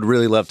he's like, I would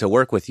really love to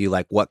work with you.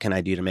 Like, what can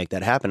I do to make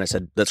that happen? I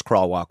said, let's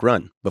crawl, walk,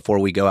 run before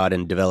we go out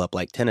and develop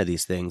like 10 of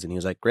these things. And he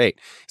was like, great.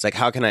 He's like,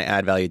 how can I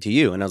add value to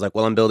you? And I was like,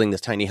 well, I'm building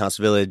this tiny house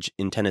village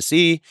in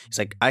Tennessee. He's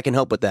like, I can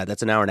help with that.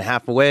 That's an hour and a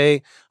half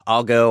away.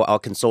 I'll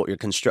consult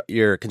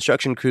your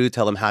construction crew,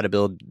 tell them how to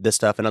build this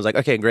stuff. And I was like,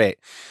 okay, great.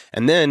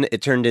 And then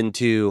it turned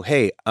into,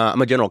 hey,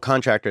 I'm a general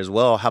contractor as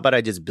well. How about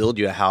I just build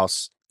you a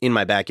house in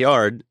my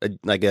backyard,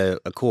 like a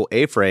cool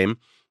A-frame.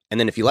 And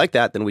then if you like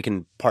that, then we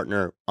can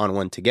partner on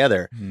one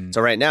together.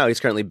 So right now he's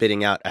currently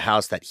bidding out a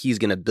house that he's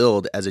going to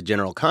build as a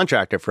general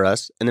contractor for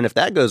us. And then if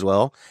that goes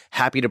well,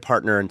 happy to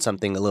partner in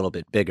something a little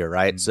bit bigger,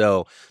 right?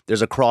 So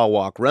there's a crawl,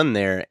 walk, run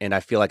there. And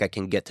I feel like I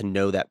can get to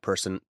know that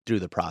person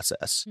through the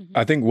process.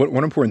 I think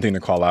one important thing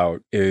to call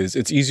out is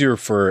it's easier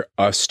for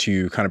us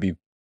to kind of be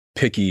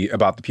picky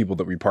about the people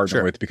that we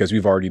partner with because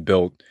we've already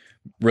built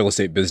real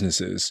estate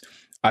businesses.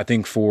 I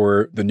think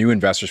for the new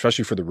investor,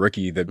 especially for the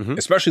rookie, that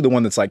especially the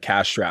one that's like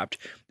cash strapped,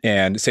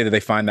 and say that they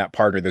find that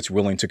partner that's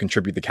willing to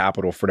contribute the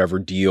capital for whatever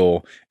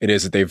deal it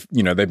is that they've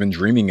been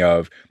dreaming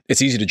of,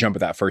 it's easy to jump at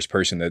that first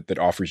person that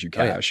offers you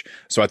cash.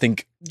 So I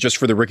think just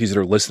for the rookies that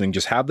are listening,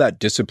 just have that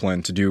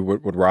discipline to do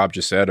what Rob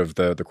just said of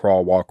the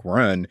crawl, walk,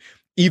 run,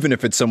 even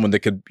if it's someone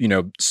that could,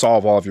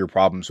 solve all of your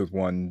problems with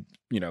one,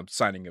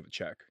 signing of a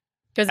check.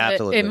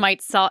 Because it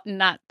might solve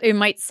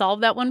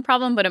that one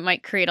problem, but it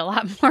might create a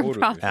lot more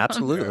problems.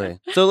 Absolutely.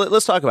 So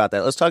let's talk about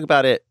that. Let's talk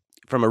about it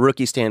from a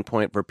rookie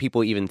standpoint for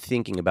people even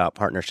thinking about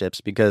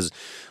partnerships, because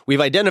we've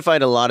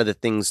identified a lot of the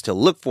things to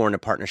look for in a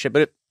partnership.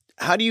 But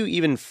how do you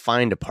even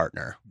find a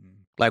partner?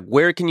 Like,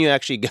 where can you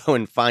actually go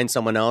and find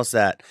someone else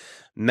that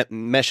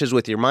meshes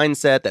with your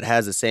mindset, that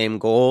has the same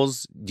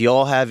goals? Do you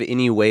all have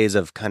any ways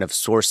of kind of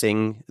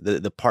sourcing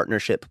the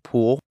partnership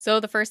pool? So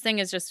the first thing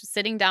is just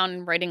sitting down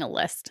and writing a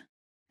list.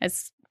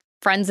 As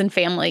friends and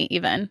family,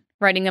 even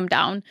writing them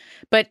down.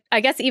 But I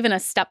guess even a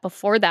step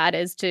before that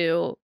is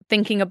to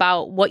thinking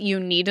about what you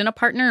need in a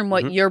partner and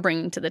what you're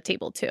bringing to the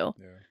table too.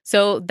 Yeah.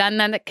 So then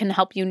that can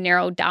help you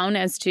narrow down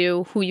as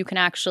to who you can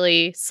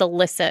actually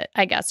solicit,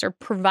 I guess, or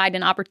provide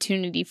an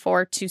opportunity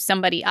for to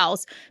somebody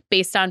else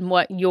based on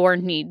what your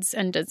needs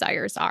and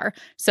desires are.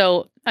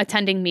 So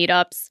attending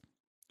meetups,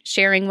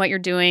 sharing what you're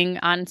doing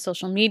on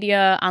social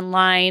media,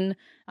 online,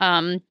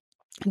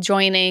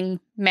 joining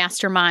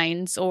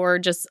masterminds, or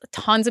just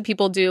tons of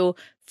people do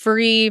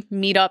free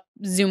meetup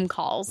Zoom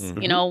calls,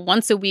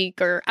 once a week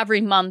or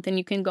every month. And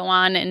you can go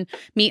on and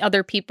meet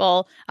other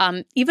people.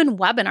 Even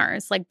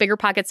webinars, like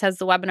BiggerPockets has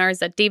the webinars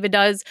that David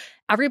does.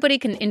 Everybody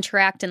can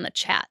interact in the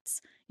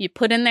chats. You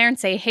put in there and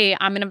say, hey,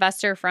 I'm an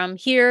investor from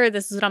here.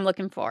 This is what I'm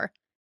looking for.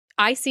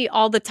 I see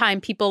all the time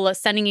people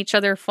sending each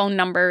other phone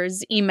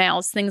numbers,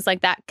 emails, things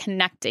like that,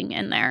 connecting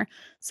in there.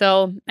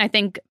 So I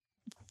think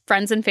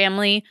friends and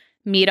family,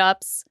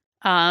 meetups,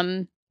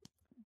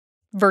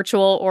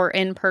 virtual or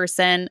in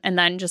person, and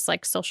then just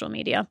like social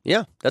media.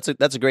 Yeah, that's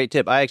a great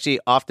tip. I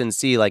actually often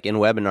see like in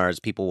webinars,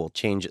 people will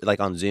change, like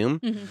on Zoom,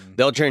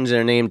 they'll change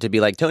their name to be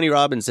like Tony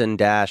Robinson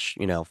dash,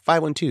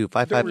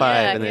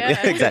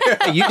 512-555.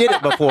 Exactly. You did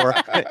it before.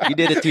 You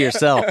did it to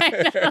yourself.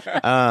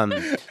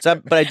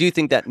 But I do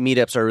think that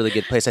meetups are a really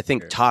good place. I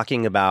think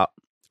talking about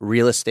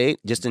real estate,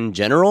 just in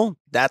general,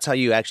 that's how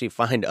you actually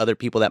find other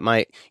people that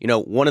might,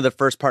 one of the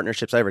first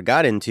partnerships I ever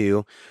got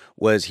into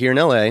was here in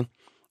LA.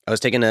 I was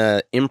taking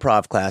an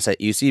improv class at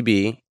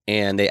UCB,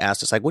 and they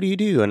asked us like, what do you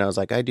do? And I was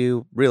like, I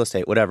do real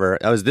estate, whatever.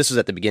 This was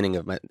at the beginning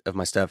of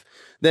my stuff.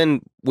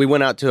 Then we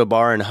went out to a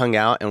bar and hung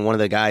out, and one of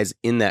the guys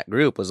in that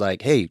group was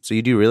like, hey, so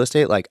you do real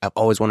estate? Like, I've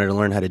always wanted to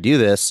learn how to do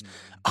this.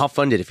 I'll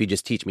fund it if you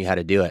just teach me how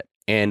to do it.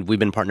 And we've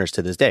been partners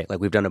to this day. Like,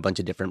 we've done a bunch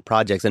of different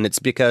projects, and it's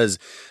because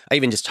I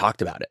even just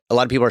talked about it. A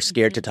lot of people are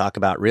scared to talk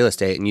about real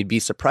estate, and you'd be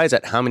surprised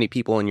at how many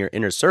people in your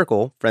inner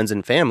circle, friends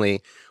and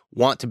family,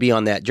 want to be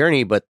on that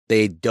journey, but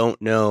they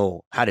don't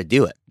know how to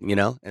do it,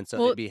 And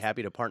so they'd be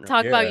happy to partner.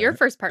 Talk about your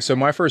first partner. So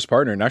my first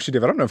partner, and actually,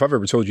 Dave, I don't know if I've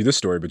ever told you this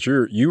story, but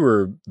you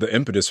were the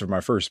impetus for my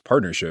first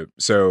partnership.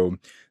 So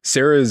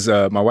Sarah's,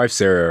 my wife,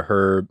 Sarah,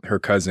 her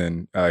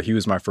cousin, he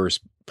was my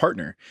first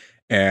partner.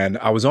 And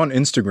I was on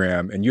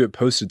Instagram, and you had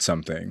posted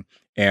something,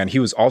 and he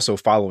was also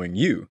following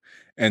you.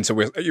 And so,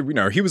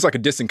 he was like a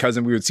distant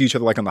cousin. We would see each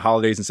other like on the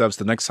holidays and stuff.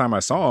 So the next time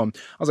I saw him,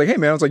 I was like, hey,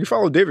 man, you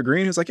follow David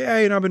Green? He was like,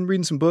 yeah, I've been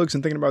reading some books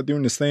and thinking about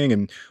doing this thing.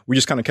 And we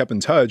just kind of kept in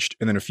touch.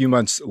 And then a few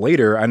months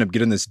later, I ended up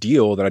getting this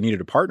deal that I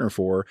needed a partner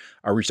for.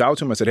 I reached out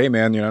to him. I said, hey,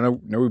 man, I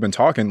know we've been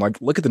talking. Like,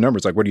 look at the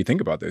numbers. Like, what do you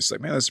think about this? He's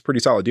like, man, that's a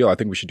pretty solid deal. I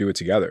think we should do it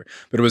together.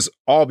 But it was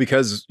all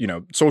because,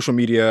 social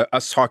media,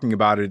 us talking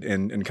about it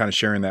and kind of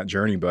sharing that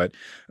journey. But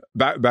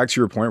back to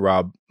your point,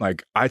 Rob,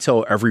 like I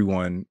tell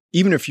everyone,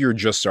 even if you're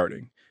just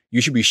starting,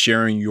 you should be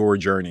sharing your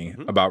journey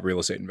about real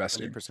estate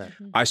investing.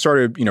 100%. I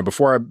started,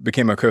 before I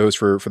became a co-host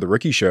for the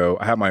Rookie Show,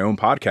 I had my own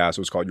podcast. It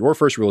was called Your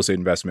First Real Estate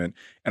Investment.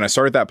 And I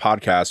started that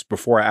podcast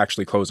before I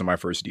actually closed on my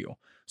first deal.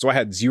 So I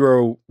had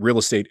 0 real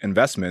estate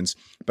investments,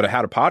 but I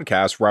had a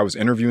podcast where I was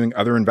interviewing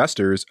other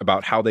investors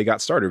about how they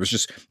got started. It was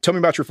just, tell me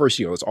about your first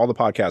deal. That's all the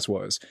podcast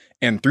was.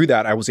 And through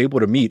that, I was able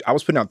to I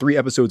was putting out 3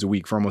 episodes a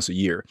week for almost a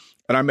year.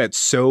 And I met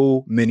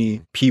so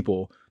many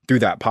people through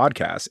that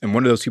podcast. And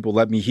one of those people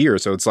led me here.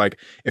 So it's like,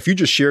 if you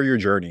just share your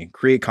journey,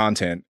 create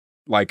content,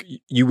 like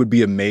you would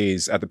be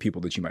amazed at the people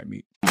that you might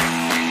meet.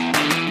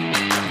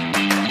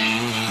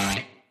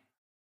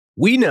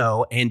 We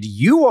know, and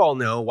you all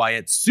know, why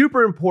it's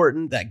super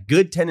important that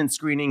good tenant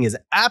screening is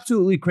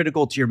absolutely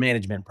critical to your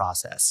management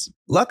process.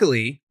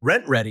 Luckily,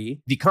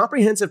 RentRedi, the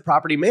comprehensive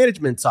property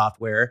management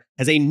software,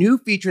 has a new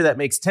feature that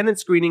makes tenant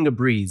screening a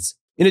breeze.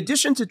 In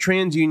addition to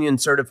TransUnion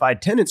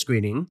certified tenant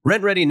screening,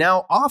 RentRedi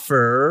now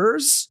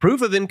offers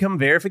proof of income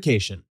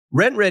verification.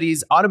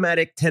 RentRedi's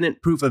automatic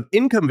tenant proof of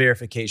income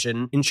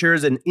verification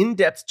ensures an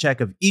in-depth check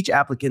of each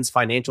applicant's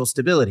financial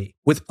stability.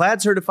 With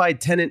Plaid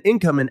certified tenant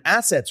income and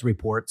assets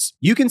reports,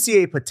 you can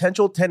see a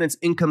potential tenant's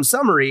income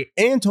summary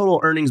and total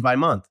earnings by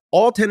month.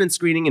 All tenant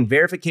screening and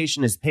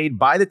verification is paid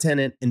by the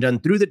tenant and done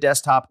through the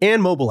desktop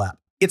and mobile app.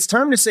 It's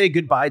time to say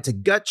goodbye to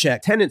gut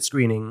check tenant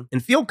screening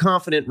and feel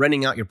confident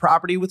renting out your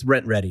property with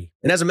RentRedi.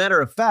 And as a matter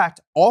of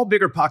fact, all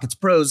BiggerPockets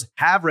pros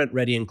have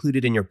RentRedi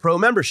included in your pro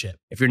membership.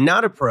 If you're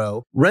not a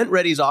pro,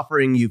 RentRedi is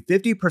offering you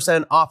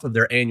 50% off of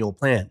their annual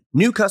plan.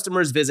 New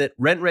customers visit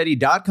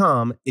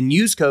rentredi.com and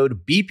use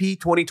code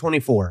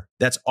BP2024.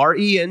 That's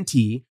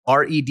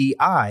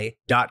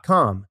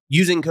RentRedi.com.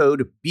 Using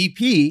code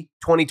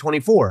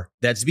BP2024.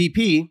 That's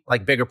BP,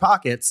 like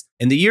BiggerPockets,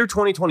 in the year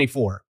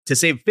 2024 to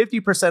save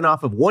 50%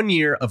 off of 1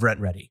 year of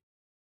RentRedi.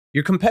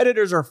 Your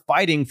competitors are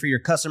fighting for your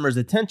customers'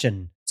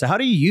 attention. So how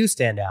do you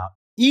stand out?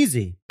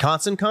 Easy.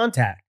 Constant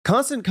Contact.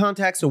 Constant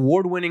Contact's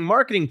award-winning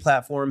marketing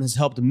platform has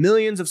helped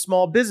millions of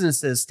small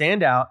businesses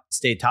stand out,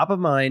 stay top of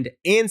mind,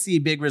 and see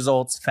big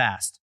results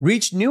fast.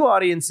 Reach new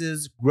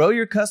audiences, grow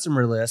your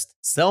customer list,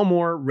 sell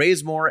more,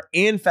 raise more,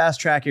 and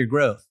fast-track your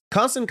growth.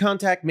 Constant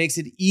Contact makes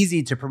it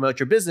easy to promote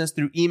your business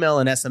through email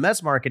and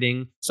SMS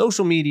marketing,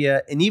 social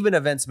media, and even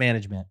events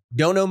management.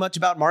 Don't know much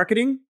about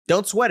marketing?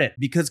 Don't sweat it,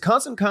 because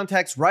Constant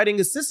Contact's writing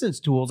assistance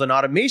tools and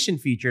automation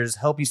features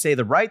help you say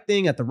the right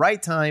thing at the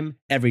right time,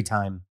 every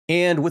time.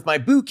 And with my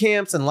boot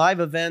camps and live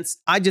events,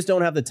 I just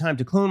don't have the time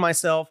to clone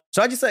myself.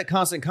 So I just let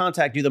Constant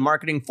Contact do the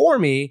marketing for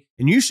me,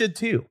 and you should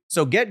too.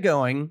 So get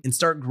going and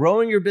start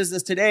growing your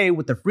business today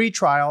with the free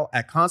trial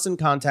at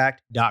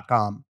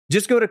ConstantContact.com.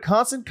 Just go to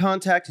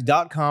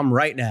ConstantContact.com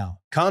right now.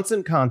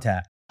 Constant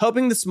Contact,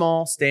 helping the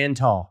small stand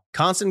tall.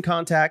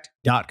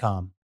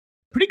 ConstantContact.com.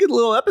 Pretty good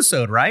little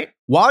episode, right?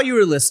 While you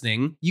were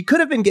listening, you could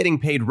have been getting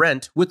paid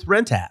rent with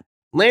RentApp.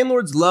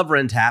 Landlords love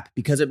RentApp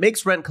because it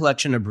makes rent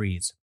collection a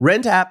breeze.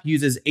 RentApp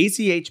uses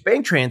ACH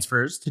bank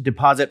transfers to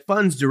deposit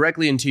funds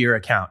directly into your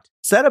account.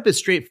 Setup is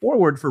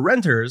straightforward for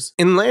renters,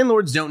 and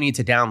landlords don't need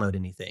to download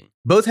anything.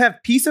 Both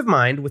have peace of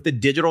mind with the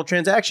digital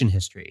transaction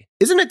history.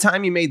 Isn't it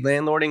time you made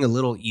landlording a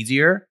little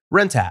easier?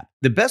 RentApp,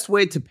 the best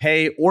way to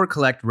pay or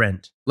collect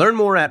rent. Learn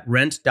more at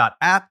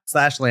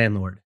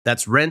rent.app/landlord.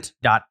 That's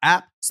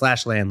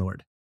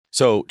rent.app/landlord.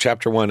 So,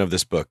 chapter 1 of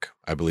this book,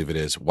 I believe it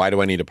is, why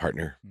do I need a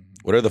partner?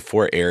 What are the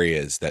 4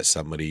 areas that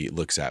somebody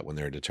looks at when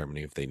they're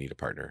determining if they need a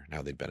partner and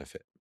how they'd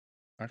benefit?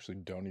 I actually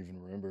don't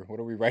even remember. What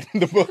are we writing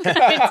in the book?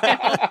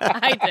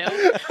 I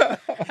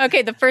do.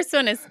 Okay, the first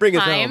one is Bring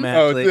us time. home,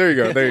 Oh, there you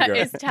go. There you go.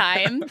 Is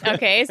time.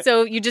 Okay,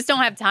 so you just don't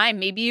have time.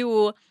 Maybe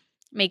you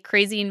make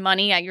crazy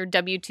money at your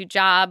W-2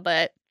 job,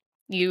 but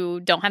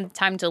you don't have the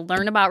time to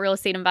learn about real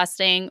estate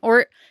investing,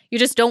 or you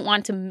just don't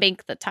want to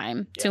make the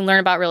time to learn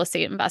about real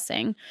estate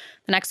investing.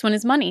 The next one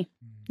is money.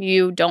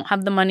 You don't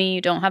have the money,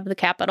 you don't have the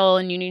capital,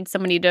 and you need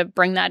somebody to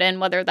bring that in,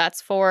 whether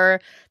that's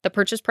for the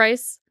purchase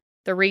price,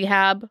 the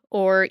rehab,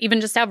 or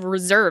even just have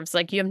reserves.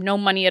 Like you have no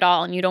money at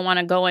all and you don't want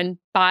to go and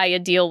buy a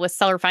deal with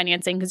seller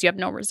financing because you have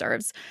no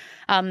reserves.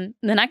 The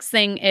next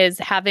thing is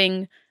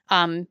having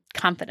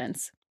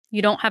confidence.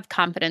 You don't have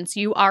confidence.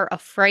 You are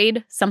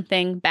afraid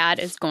something bad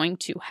is going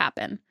to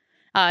happen.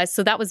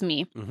 So that was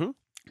me. Mm-hmm.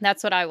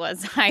 That's what I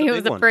was. I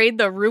was afraid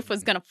the roof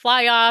was going to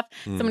fly off.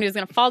 Somebody was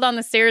going to fall down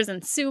the stairs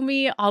and sue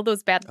me, all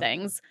those bad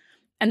things.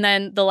 And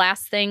then the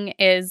last thing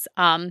is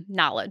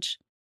knowledge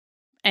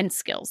and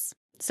skills.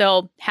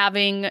 So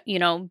having,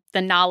 the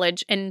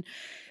knowledge, and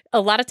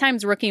a lot of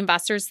times rookie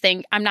investors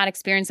think, I'm not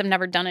experienced, I've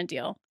never done a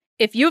deal.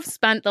 If you've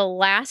spent the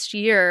last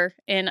year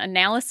in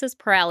analysis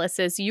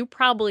paralysis, you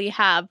probably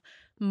have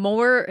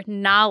more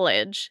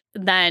knowledge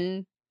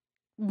than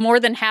more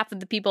than half of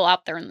the people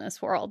out there in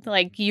this world.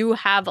 Like you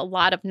have a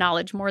lot of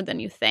knowledge, more than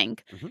you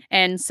think. Mm-hmm.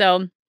 And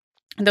so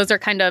those are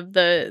kind of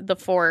the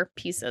 4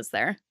 pieces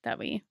there that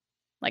we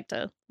like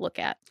to look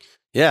at.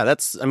 Yeah,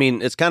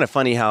 it's kind of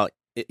funny how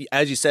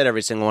as you said,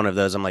 every single one of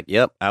those, I'm like,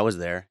 yep, I was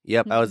there.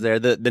 Yep, I was there.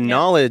 The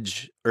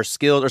knowledge or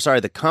skills, or sorry,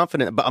 the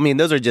confidence. But I mean,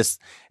 those are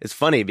just, it's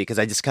funny because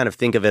I just kind of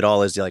think of it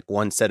all as like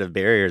one set of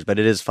barriers, but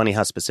it is funny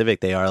how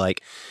specific they are.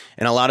 Like,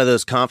 and a lot of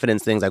those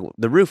confidence things, like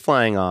the roof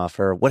flying off,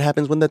 or what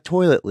happens when the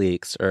toilet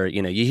leaks, or,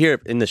 you know, you hear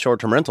in the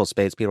short-term rental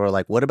space, people are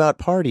like, what about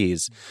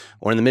parties?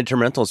 Or in the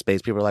midterm rental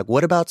space, people are like,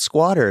 what about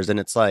squatters? And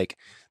it's like,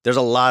 there's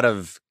a lot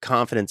of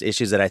confidence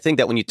issues that I think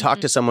that when you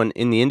talk to someone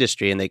in the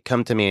industry and they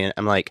come to me and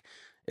I'm like,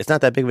 it's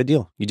not that big of a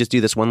deal. You just do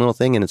this one little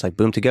thing and it's like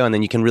boom to go. And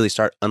then you can really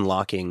start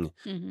unlocking,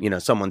 you know,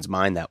 someone's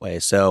mind that way.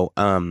 So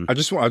I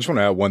just want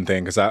to add one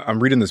thing because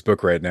I'm reading this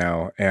book right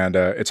now and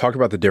it talked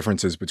about the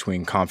differences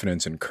between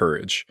confidence and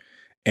courage.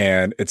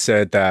 And it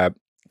said that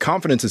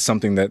confidence is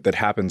something that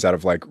happens out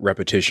of like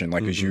repetition.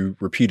 Like as you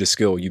repeat a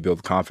skill, you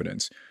build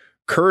confidence.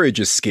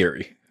 Courage is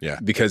scary. Yeah.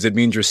 Because it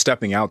means you're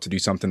stepping out to do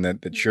something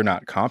that you're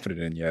not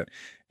confident in yet.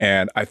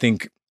 And I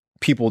think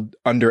people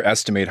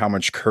underestimate how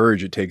much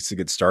courage it takes to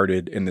get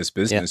started in this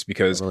business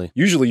because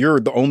usually you're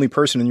the only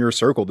person in your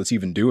circle that's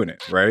even doing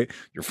it, right?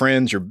 Your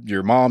friends,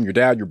 your mom, your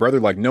dad, your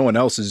brother, like no one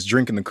else is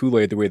drinking the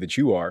Kool-Aid the way that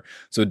you are.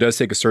 So it does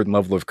take a certain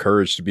level of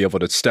courage to be able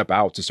to step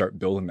out to start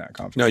building that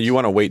confidence. No, you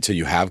want to wait till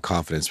you have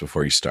confidence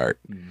before you start.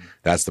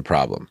 That's the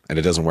problem. And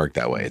it doesn't work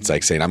that way. It's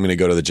like saying, I'm going to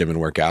go to the gym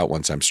and work out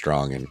once I'm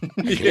strong. And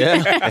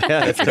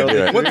that's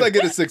totally once I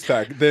get a six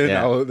pack, then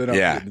I'll get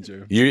in the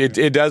gym.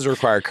 It does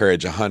require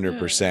courage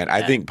 100%.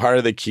 I think part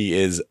of the key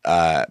is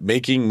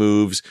making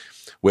moves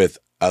with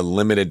a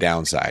limited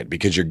downside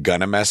because you're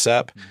going to mess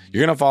up.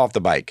 You're going to fall off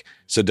the bike.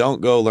 So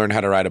don't go learn how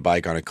to ride a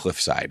bike on a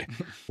cliffside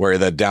where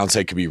the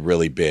downside could be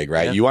really big,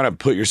 right? Yeah. You want to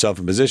put yourself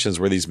in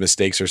positions where these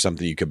mistakes are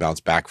something you could bounce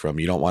back from.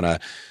 You don't want to,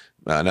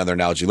 another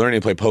analogy,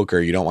 learning to play poker,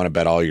 you don't want to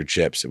bet all your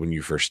chips when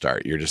you first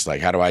start. You're just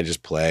like, how do I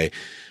just play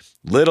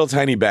little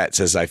tiny bets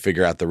as I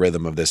figure out the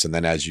rhythm of this? And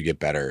then as you get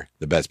better,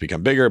 the bets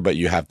become bigger, but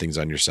you have things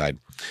on your side.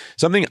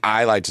 Something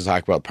I like to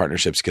talk about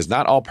partnerships, because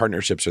not all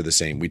partnerships are the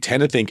same. We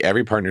tend to think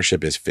every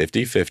partnership is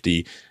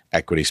 50-50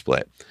 equity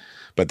split,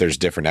 but there's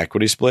different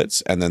equity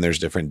splits and then there's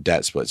different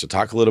debt splits. So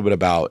talk a little bit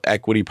about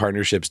equity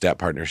partnerships, debt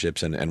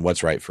partnerships, and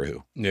what's right for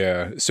who.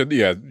 Yeah. So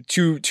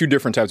two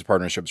different types of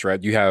partnerships,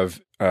 right? You have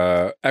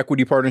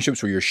equity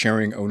partnerships where you're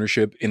sharing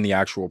ownership in the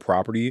actual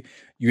property.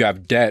 You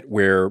have debt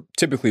where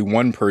typically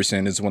one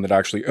person is the one that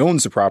actually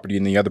owns the property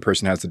and the other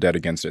person has the debt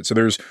against it. So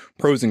there's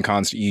pros and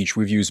cons to each.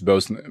 We've used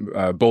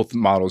both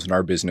models in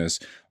our business.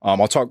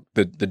 I'll talk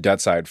the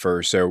debt side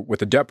first. So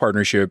with the debt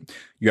partnership,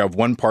 you have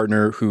one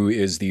partner who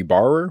is the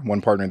borrower, one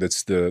partner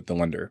that's the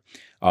lender.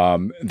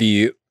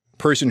 The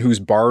person who's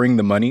borrowing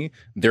the money,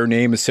 their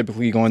name is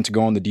typically going to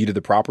go on the deed of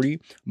the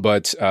property,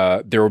 but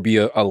there will be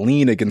a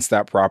lien against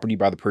that property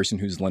by the person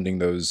who's lending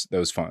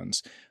those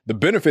funds. The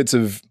benefits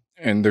of,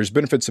 and there's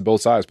benefits to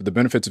both sides, but the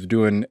benefits of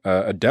doing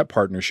a debt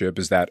partnership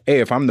is that, A,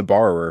 if I'm the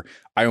borrower,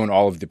 I own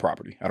all of the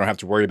property. I don't have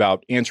to worry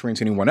about answering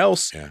to anyone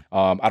else. Yeah.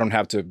 I don't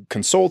have to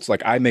consult.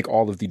 Like, I make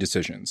all of the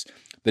decisions.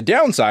 The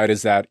downside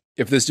is that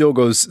if this deal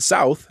goes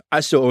south, I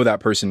still owe that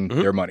person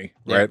their money,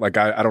 right? Yeah. Like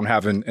I don't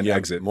have an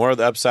exit. More of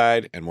the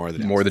upside and more of the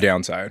downside. More of the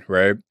downside,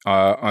 right?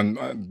 On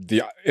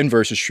the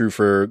inverse is true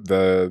for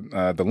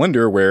the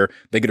lender, where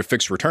they get a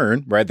fixed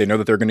return, right? They know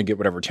that they're going to get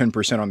whatever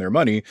 10% on their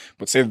money,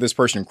 but say that this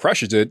person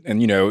crushes it, and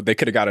they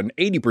could have got an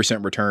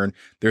 80% return,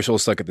 they're still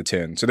stuck at the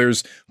 10. So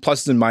there's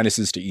pluses and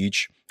minuses to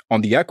each. On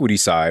the equity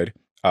side,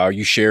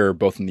 you share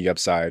both in the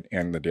upside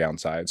and the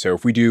downside. So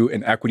if we do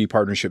an equity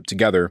partnership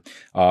together,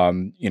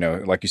 like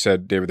you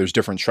said, David, there's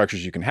different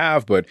structures you can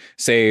have, but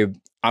say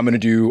I'm going to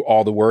do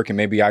all the work and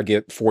maybe I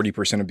get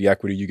 40% of the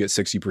equity, you get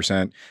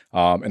 60%.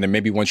 And then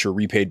maybe once you're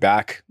repaid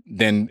back,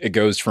 then it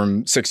goes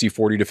from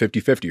 60-40 to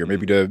 50-50, or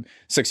maybe to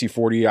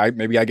 60-40,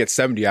 maybe I get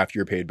 70 after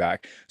you're paid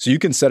back. So you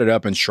can set it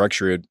up and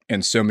structure it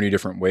in so many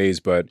different ways.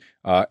 But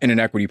in an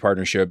equity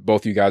partnership,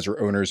 both of you guys are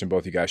owners and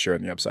both of you guys share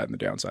in the upside and the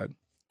downside.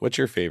 What's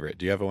your favorite?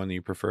 Do you have one that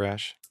you prefer,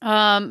 Ash?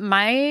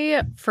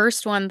 My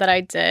first one that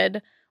I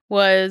did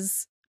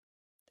was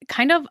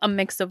kind of a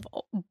mix of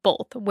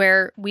both,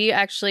 where we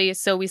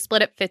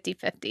split it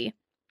 50-50.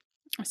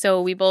 So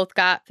we both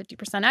got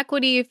 50%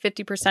 equity,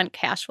 50%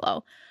 cash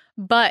flow.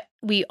 But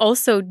we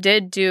also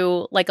did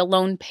do like a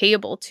loan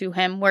payable to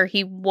him where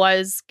he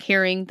was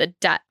carrying the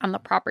debt on the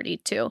property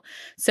too.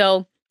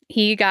 So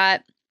he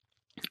got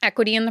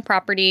equity in the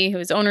property,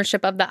 his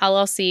ownership of the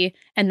LLC,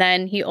 and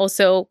then he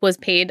also was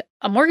paid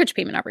a mortgage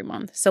payment every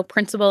month, so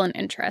principal and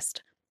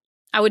interest.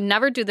 I would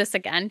never do this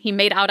again. He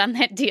made out on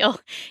that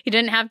deal. He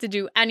didn't have to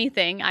do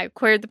anything. I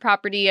acquired the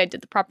property, I did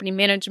the property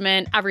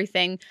management,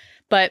 everything,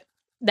 but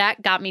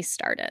that got me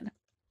started.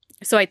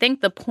 So I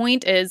think the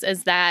point is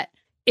that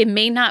it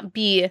may not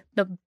be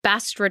the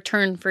best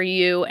return for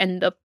you and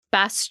the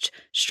best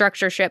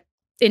structureship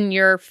in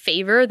your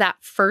favor, that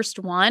first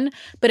one.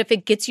 But if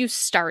it gets you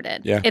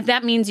started, if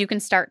that means you can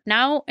start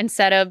now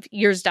instead of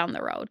years down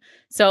the road.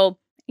 So,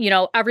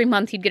 every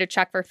month he'd get a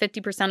check for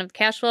 50% of the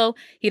cash flow.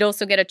 He'd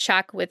also get a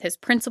check with his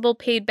principal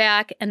paid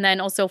back and then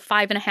also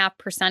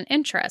 5.5%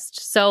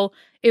 interest. So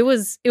it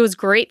was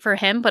great for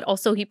him, but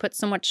also he put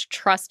so much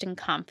trust and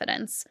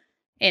confidence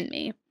in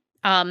me.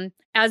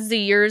 As the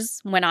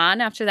years went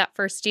on after that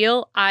first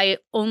deal, I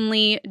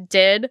only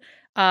did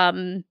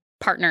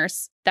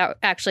partners that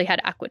actually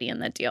had equity in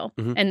the deal.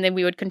 And then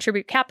we would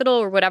contribute capital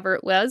or whatever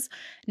it was.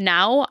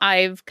 Now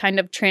I've kind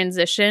of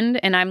transitioned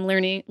and I'm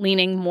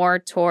leaning more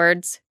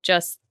towards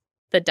just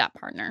the debt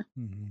partner.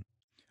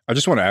 I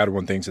just want to add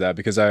one thing to that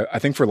because I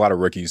think for a lot of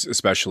rookies,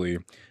 especially,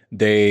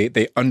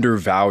 they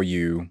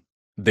undervalue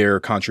their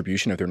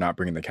contribution if they're not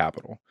bringing the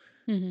capital.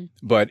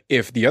 But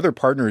if the other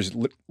partner is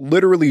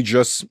literally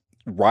just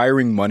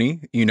wiring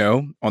money,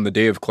 on the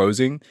day of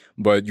closing,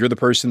 but you're the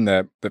person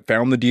that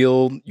found the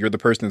deal, you're the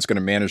person that's going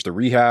to manage the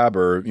rehab,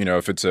 or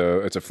if it's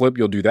a flip,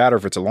 you'll do that, or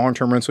if it's a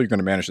long-term rental, you're going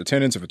to manage the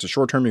tenants. If it's a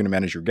short-term, you're going to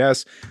manage your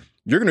guests.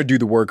 You're going to do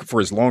the work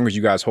for as long as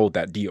you guys hold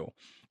that deal.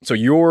 So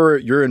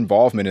your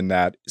involvement in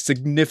that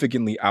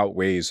significantly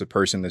outweighs the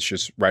person that's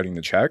just writing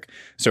the check.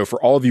 So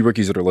for all of you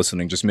rookies that are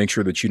listening, just make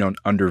sure that you don't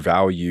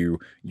undervalue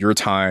your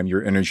time,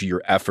 your energy,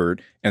 your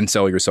effort, and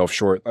sell yourself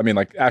short. I mean,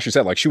 like Ashley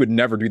said, like she would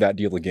never do that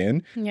deal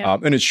again. Yeah.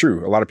 And it's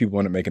true. A lot of people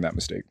end up making that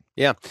mistake.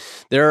 Yeah.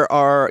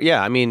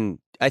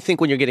 I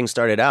think when you're getting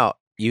started out,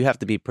 you have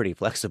to be pretty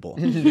flexible.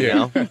 You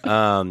have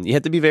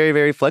to be very,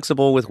 very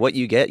flexible with what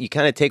you get. You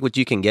kind of take what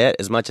you can get.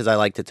 As much as I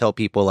like to tell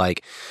people,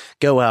 like,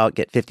 go out,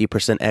 get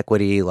 50%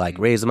 equity, like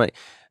raise the money.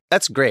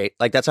 That's great.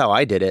 Like, that's how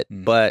I did it.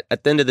 But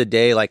at the end of the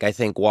day, like, I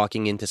think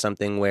walking into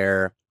something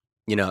where,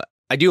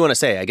 I do want to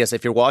say, I guess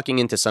if you're walking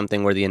into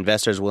something where the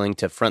investor is willing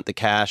to front the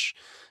cash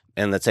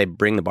and, let's say,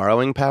 bring the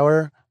borrowing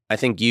power, I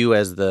think you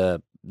as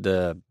the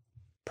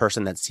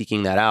person that's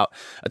seeking that out,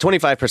 a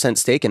 25%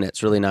 stake in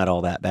it's really not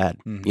all that bad.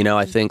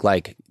 I think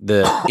like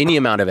any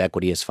amount of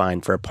equity is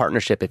fine for a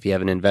partnership if you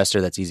have an investor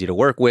that's easy to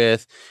work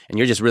with and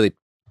you're just really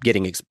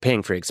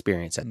paying for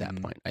experience at that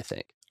point, I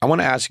think. I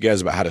want to ask you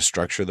guys about how to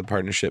structure the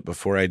partnership.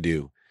 Before I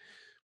do,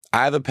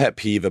 I have a pet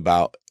peeve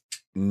about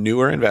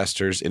newer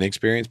investors,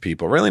 inexperienced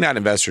people, really not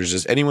investors,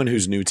 just anyone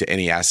who's new to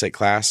any asset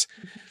class,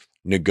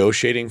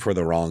 negotiating for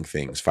the wrong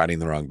things, fighting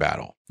the wrong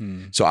battle.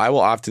 So I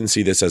will often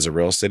see this as a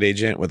real estate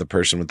agent with a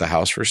person with the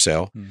house for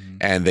sale,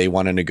 and they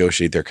want to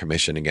negotiate their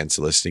commission against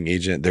a listing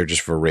agent. They're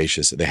just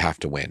voracious. They have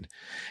to win.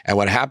 And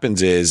what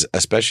happens is,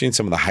 especially in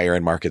some of the higher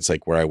end markets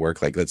like where I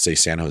work, like let's say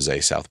San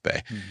Jose, South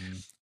Bay,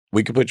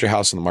 we could put your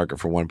house on the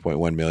market for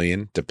 1.1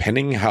 million.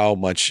 Depending how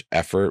much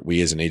effort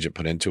we as an agent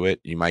put into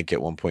it, you might get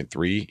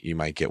 1.3, you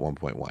might get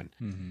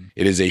 1.1.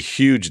 It is a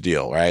huge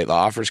deal, right? The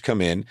offers come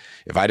in.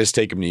 If I just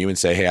take them to you and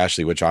say, hey,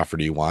 Ashley, which offer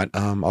do you want?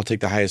 I'll take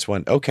the highest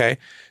one. Okay.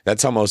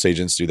 That's how most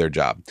agents do their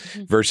job.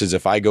 Versus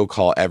if I go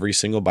call every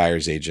single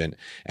buyer's agent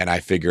and I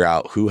figure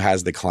out who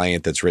has the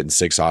client that's written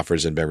 6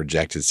 offers and been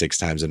rejected 6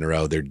 times in a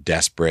row, they're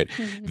desperate.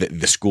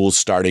 The school's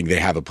starting. They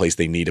have a place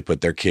they need to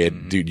put their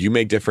kid. Dude, you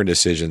make different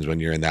decisions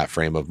when you're in that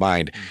frame of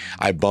mind.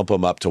 I bump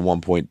them up to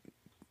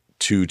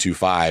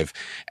 1.225,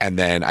 and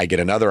then I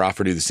get another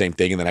offer to do the same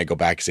thing, and then I go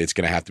back and say it's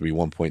going to have to be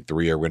 1.3, or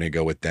we're going to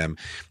go with them.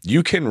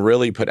 You can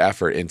really put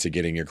effort into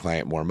getting your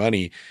client more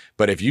money,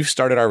 but if you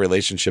started our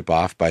relationship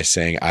off by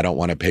saying, I don't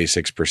want to pay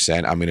 6%,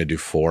 I'm going to do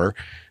 4%,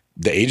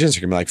 the agents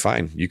are going to be like,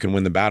 fine, you can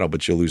win the battle,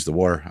 but you'll lose the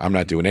war. I'm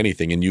not doing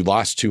anything. And you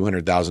lost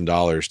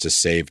 $200,000 to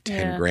save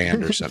 10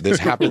 grand or something. This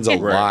happens a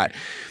lot.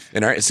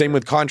 And same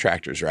with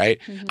contractors, right?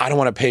 I don't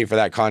want to pay for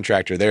that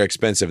contractor. They're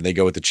expensive, and they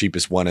go with the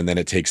cheapest one, and then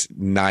it takes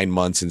 9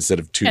 months instead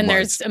of 2 months. And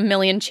there's a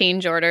million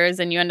change orders,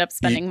 and you end up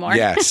spending more.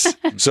 Yes.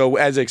 So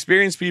as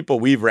experienced people,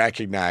 we've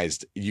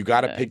recognized you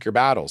got to pick your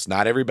battles.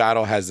 Not every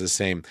battle has the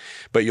same,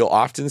 but you'll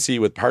often see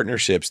with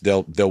partnerships,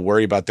 they'll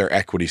worry about their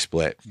equity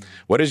split.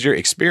 What is your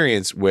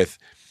experience with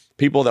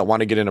people that want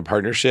to get into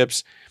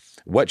partnerships?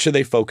 What should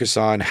they focus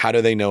on? How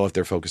do they know if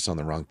they're focused on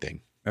the wrong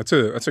thing? That's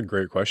a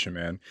great question,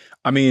 man.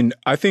 I mean,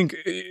 I think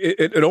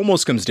it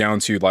almost comes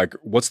down to like,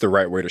 what's the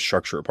right way to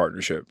structure a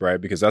partnership,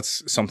 right? Because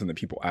that's something that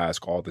people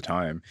ask all the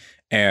time.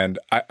 And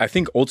I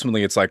think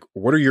ultimately it's like,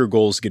 what are your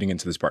goals getting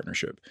into this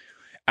partnership?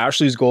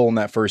 Ashley's goal in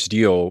that first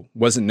deal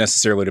wasn't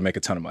necessarily to make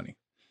a ton of money.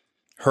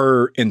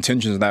 Her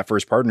intentions in that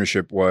first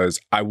partnership was,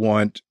 I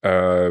want,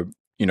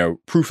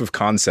 proof of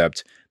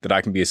concept that I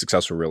can be a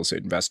successful real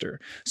estate investor.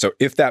 So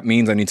if that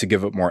means I need to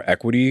give up more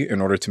equity in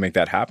order to make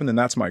that happen, then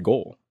that's my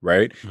goal,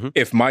 right?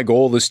 If my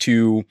goal is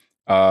to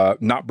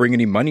not bring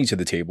any money to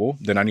the table,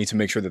 then I need to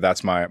make sure that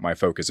that's my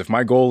focus. If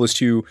my goal is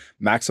to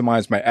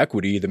maximize my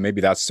equity, then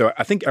maybe that's, so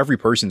I think every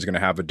person's going to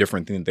have a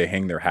different thing that they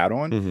hang their hat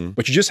on,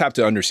 but you just have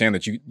to understand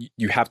that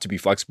you have to be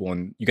flexible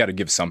and you got to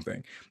give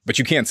something, but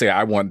you can't say,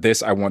 I want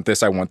this, I want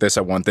this, I want this,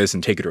 I want this,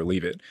 and take it or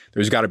leave it.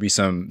 There's got to be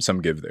some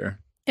give there.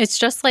 It's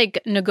just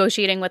like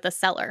negotiating with a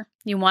seller.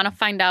 You want to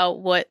find out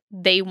what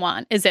they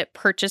want. Is it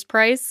purchase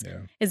price?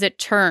 Yeah. Is it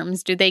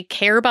terms? Do they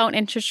care about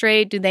interest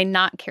rate? Do they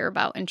not care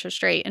about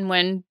interest rate? And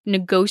when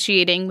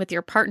negotiating with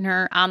your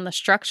partner on the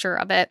structure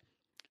of it,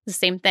 the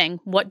same thing.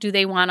 What do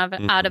they want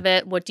out of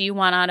it? What do you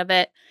want out of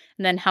it?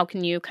 And then how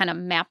can you kind of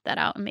map that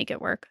out and make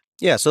it work?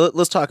 Yeah, so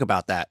let's talk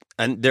about that.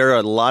 And there are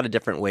a lot of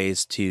different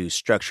ways to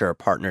structure a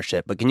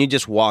partnership, but can you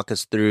just walk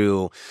us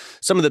through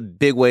some of the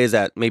big ways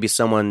that maybe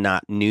someone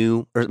not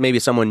new, or maybe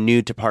someone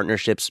new to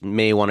partnerships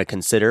may want to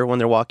consider when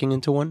they're walking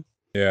into one?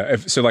 Yeah.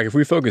 If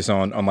we focus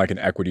on like an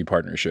equity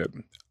partnership,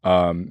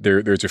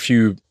 there's a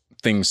few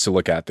things to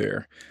look at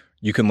there.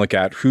 You can look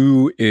at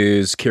who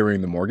is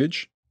carrying the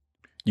mortgage.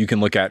 You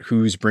can look at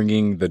who's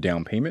bringing the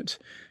down payment.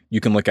 You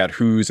can look at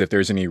if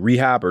there's any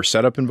rehab or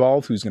setup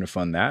involved, who's going to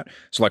fund that.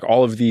 So like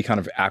all of the kind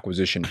of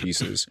acquisition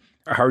pieces.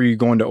 How are you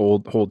going to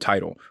hold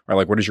title? Or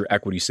like what is your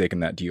equity stake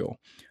in that deal?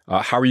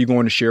 How are you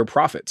going to share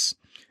profits?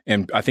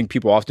 And I think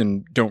people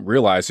often don't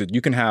realize that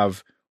you can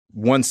have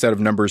one set of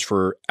numbers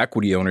for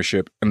equity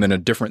ownership and then a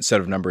different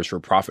set of numbers for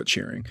profit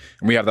sharing.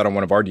 And we have that on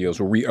one of our deals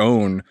where we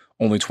own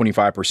only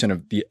 25%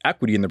 of the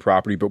equity in the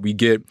property, but we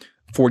get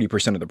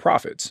 40% of the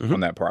profits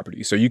on that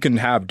property. So you can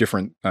have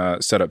different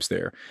setups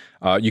there.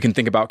 You can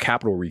think about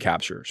capital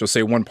recapture. So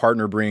say one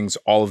partner brings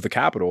all of the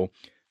capital.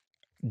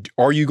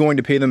 Are you going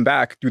to pay them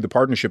back through the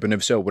partnership? And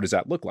if so, what does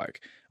that look like?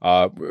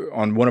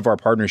 On one of our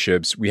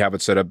partnerships, we have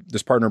it set up.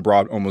 This partner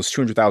brought almost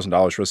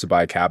 $200,000 for us to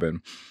buy a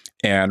cabin.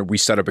 And we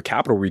set up a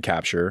capital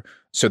recapture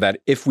so that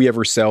if we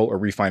ever sell or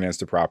refinance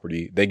the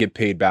property, they get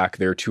paid back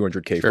their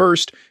 $200K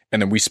first, and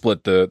then we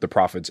split the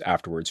profits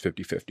afterwards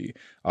 50-50.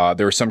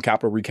 There are some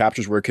capital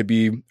recaptures where it could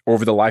be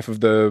over the life of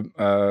the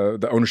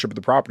ownership of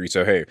the property.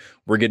 So, hey,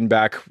 we're getting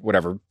back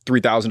whatever,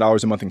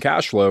 $3,000 a month in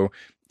cash flow.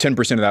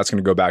 10% of that's going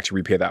to go back to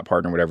repay that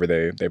partner, whatever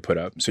they put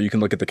up. So you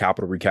can look at the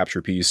capital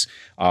recapture piece.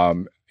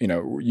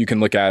 You can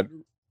look at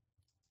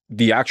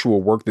the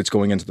actual work that's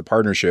going into the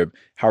partnership.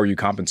 How are you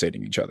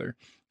compensating each other?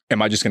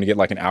 Am I just going to get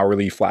like an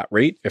hourly flat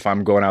rate if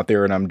I'm going out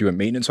there and I'm doing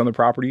maintenance on the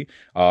property?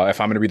 If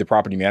I'm going to be the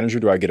property manager,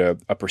 do I get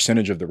a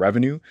percentage of the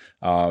revenue?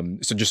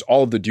 So just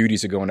all of the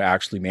duties that go into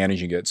actually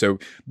managing it. So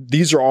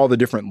these are all the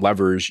different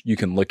levers you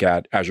can look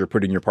at as you're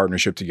putting your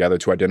partnership together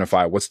to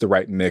identify what's the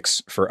right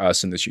mix for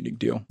us in this unique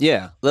deal.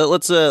 Yeah.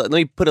 Let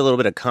me put a little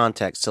bit of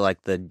context to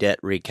like the debt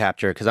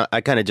recapture, because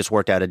I kind of just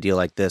worked out a deal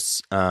like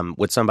this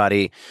with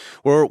somebody.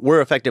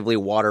 We're effectively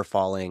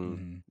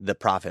waterfalling the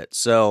profit.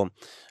 So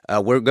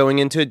we're going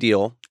into a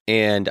deal,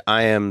 and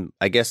I am,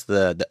 I guess,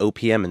 the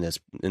OPM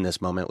in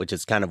this moment, which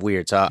is kind of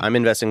weird. So I'm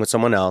investing with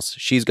someone else.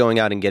 She's going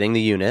out and getting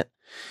the unit,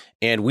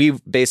 and we've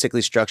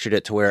basically structured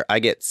it to where I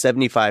get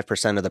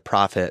 75% of the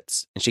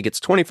profits, and she gets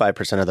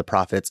 25% of the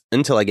profits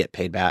until I get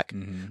paid back.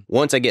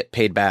 Once I get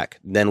paid back,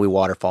 then we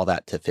waterfall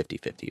that to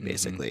 50-50,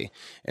 basically.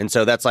 And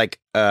so that's like,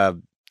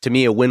 to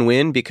me, a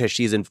win-win, because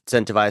she's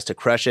incentivized to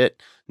crush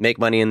it, make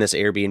money in this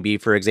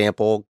Airbnb, for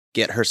example,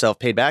 get herself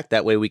paid back.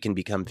 That way we can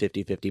become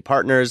 50-50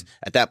 partners.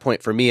 At that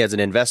point, for me as an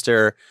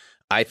investor,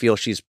 I feel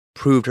she's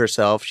proved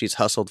herself. She's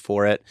hustled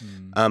for it.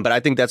 But I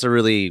think that's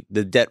the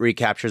debt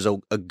recapture is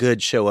a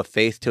good show of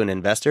faith to an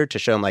investor, to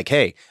show them like,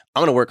 hey,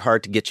 I'm going to work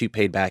hard to get you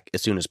paid back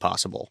as soon as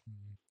possible.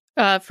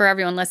 For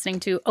everyone listening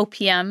to,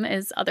 OPM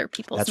is other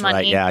people's That's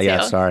money. Right. Yeah,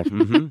 too. sorry.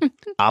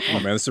 Oh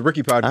man, it's a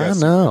Ricky podcast.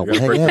 I know.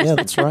 Yeah,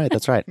 that's right.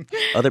 That's right.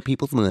 Other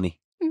people's money.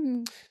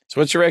 So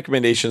what's your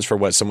recommendations for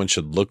what someone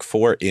should look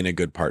for in a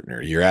good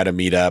partner? You're at a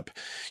meetup,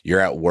 you're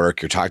at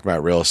work, you're talking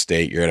about real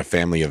estate, you're at a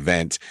family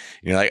event,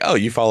 and you're like, oh,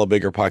 you follow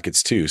Bigger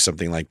Pockets too,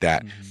 something like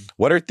that.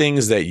 What are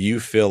things that you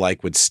feel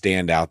like would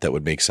stand out that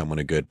would make someone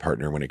a good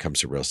partner when it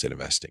comes to real estate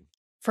investing?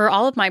 For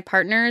all of my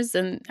partners,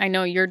 and I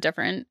know you're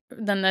different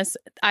than this,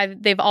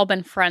 they've all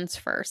been friends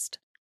first.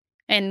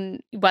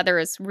 And whether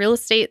it's real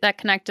estate that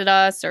connected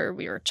us or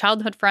we were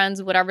childhood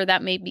friends, whatever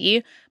that may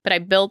be, but I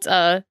built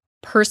a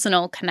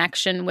personal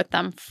connection with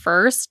them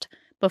first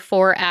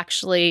before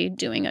actually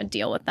doing a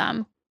deal with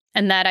them.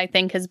 And that, I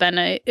think, has been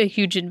a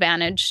huge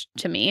advantage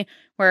to me,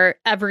 where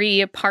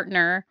every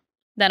partner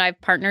that I've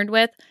partnered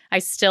with, I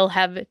still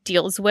have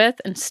deals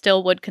with and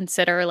still would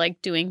consider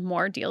like doing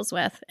more deals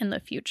with in the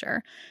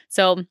future.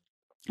 So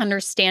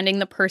understanding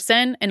the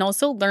person and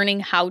also learning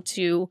how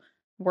to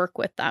work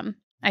with them,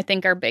 I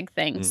think, are big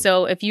things.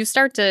 So if you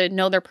start to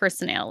know their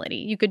personality,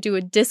 you could do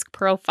a disc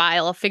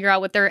profile, figure out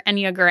what their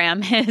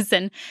Enneagram is,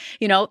 and,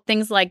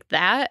 things like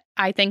that,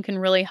 I think can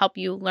really help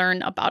you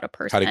learn about a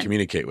person. How to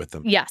communicate with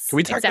them. Yes. Can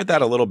we talk about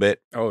that a little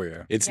bit? Oh,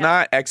 yeah. It's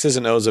not X's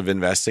and O's of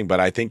investing, but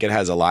I think it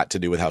has a lot to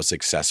do with how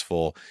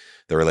successful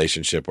the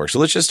relationship works. So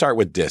let's just start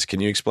with DISC.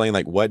 Can you explain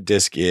like what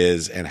DISC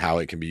is and how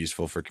it can be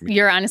useful for communication?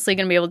 You're honestly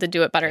going to be able to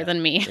do it better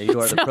than me. Yeah, you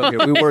are the pro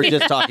here. We were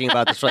just talking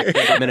about this for like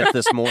 30 minutes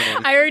this morning.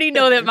 I already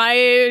know that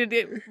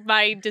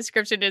my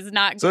description is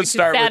not So going let's to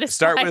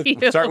satisfy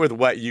you. start with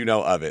what you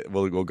know of it.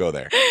 We'll go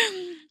there.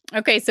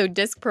 Okay, so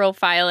disc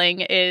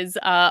profiling is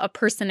a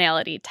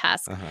personality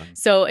test.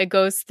 So it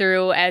goes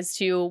through as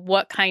to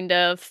what kind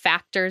of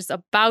factors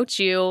about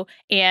you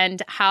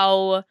and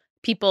how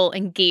people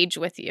engage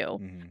with you,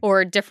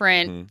 or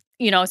different,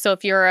 so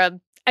if you're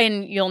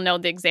and you'll know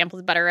the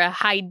examples better, a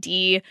high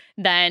D,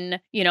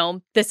 then,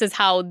 this is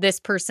how this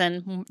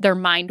person, their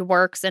mind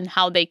works and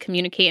how they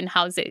communicate and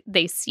how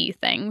they see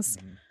things.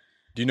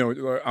 Do you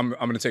know, I'm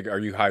going to take, are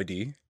you high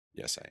D?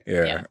 Yes, I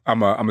am. Yeah.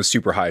 I'm a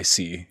super high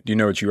C. Do you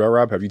know what you are,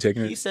 Rob? Have you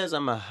taken it? He says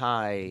I'm a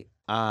high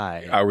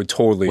I. I would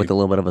totally. With a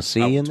little bit of a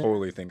C in there?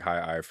 Totally think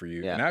high I for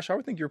you. Yeah. And Ash, I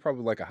would think you're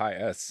probably like a high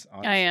S.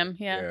 Honestly. I am,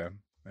 yeah.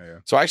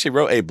 So I actually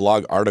wrote a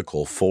blog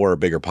article for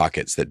Bigger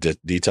Pockets that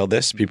detail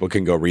this. People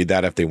can go read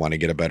that if they want to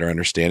get a better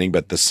understanding.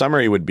 But the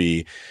summary would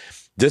be,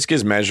 DISC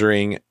is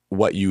measuring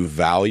what you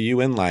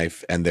value in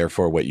life and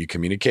therefore what you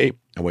communicate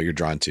and what you're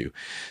drawn to.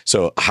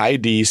 So high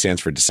D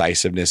stands for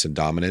decisiveness and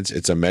dominance.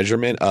 It's a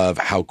measurement of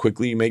how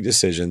quickly you make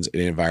decisions in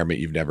an environment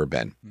you've never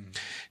been.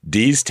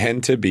 Ds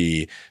tend to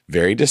be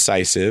very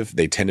decisive.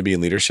 They tend to be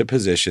in leadership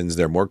positions.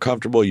 They're more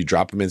comfortable. You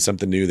drop them in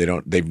something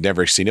new. They've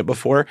never seen it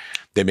before.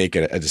 They make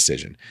a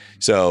decision.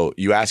 So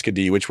you ask a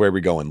D, which way are we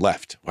going?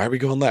 Left. Why are we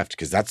going left?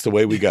 Because that's the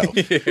way we go.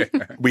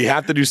 We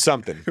have to do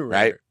something,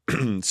 right?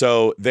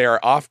 So they are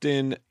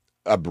often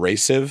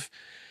abrasive.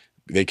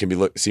 They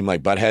can seem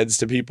like butt heads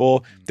to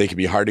people. They can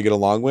be hard to get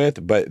along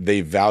with, but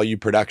they value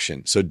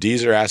production. So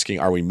Ds are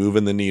asking, are we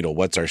moving the needle?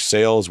 What's our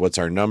sales? What's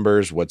our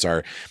numbers? What's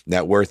our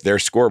net worth? They're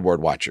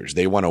scoreboard watchers.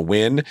 They want to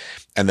win,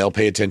 and they'll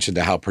pay attention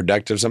to how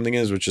productive something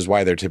is, which is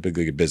why they're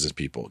typically good business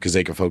people, because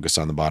they can focus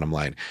on the bottom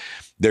line.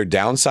 Their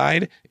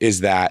downside is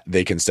that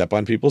they can step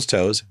on people's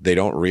toes. They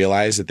don't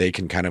realize that they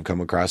can kind of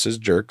come across as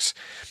jerks.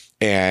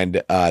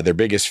 And their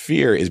biggest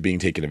fear is being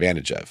taken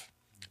advantage of.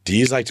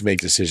 Ds like to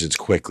make decisions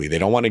quickly. They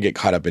don't want to get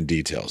caught up in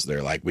details.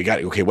 They're like,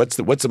 what's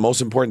the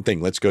most important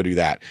thing? Let's go do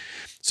that.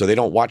 So they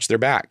don't watch their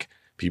back.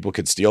 People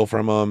could steal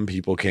from them.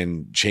 People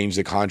can change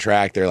the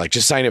contract. They're like,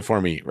 just sign it for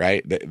me,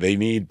 right? They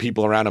need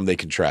people around them they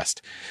can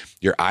trust.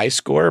 Your I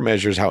score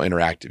measures how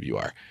interactive you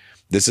are.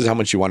 This is how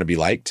much you want to be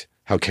liked,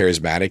 how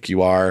charismatic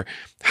you are.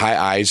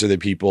 High Is are the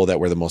people that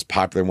were the most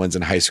popular ones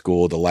in high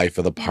school, the life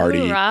of the party.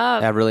 Ooh,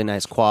 Rob. Have really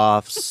nice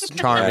coiffs,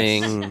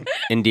 charming,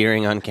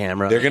 endearing on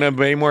camera. They're going to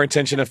pay more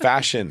attention to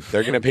fashion.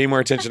 They're going to pay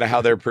more attention to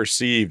how they're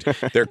perceived.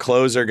 Their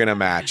clothes are going to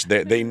match.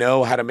 They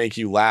know how to make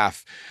you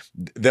laugh.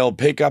 They'll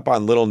pick up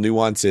on little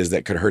nuances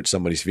that could hurt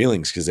somebody's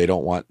feelings because they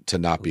don't want to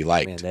not be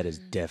liked. Man, that is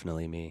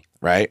definitely me.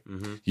 Right?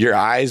 Mm-hmm. Your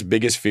I's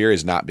biggest fear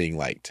is not being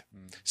liked.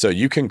 So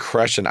you can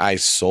crush an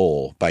I's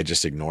soul by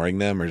just ignoring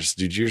them or just,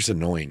 dude, you're just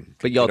annoying.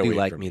 But y'all Get do away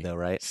like from me though,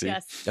 right? See?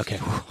 Yes. Okay.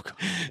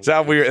 That's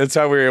how we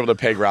were able to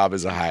peg Rob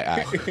as a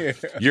high I.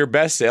 Your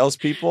best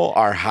salespeople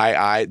are high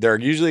I. They're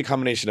usually a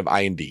combination of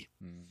I and D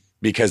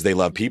because they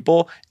love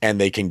people and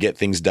they can get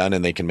things done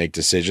and they can make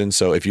decisions.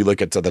 So if you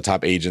look at the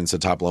top agents, the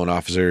top loan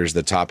officers,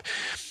 the top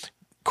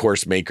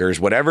course makers,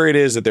 whatever it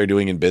is that they're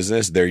doing in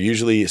business, they're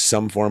usually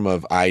some form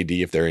of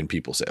ID if they're in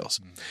people sales.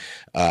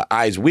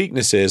 I's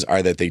weaknesses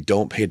are that they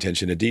don't pay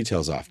attention to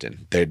details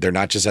often. They're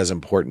not just as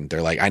important.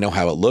 They're like, I know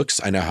how it looks.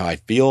 I know how I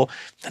feel.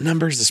 The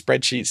numbers, the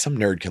spreadsheet, some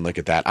nerd can look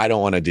at that. I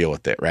don't want to deal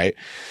with it, right?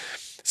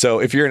 So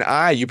if you're an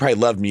I, you probably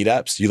love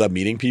meetups. You love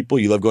meeting people.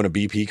 You love going to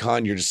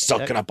BPCon. You're just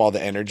sucking up all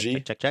the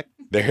energy. Check.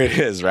 There it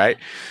is, right?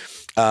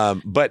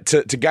 But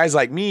to guys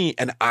like me,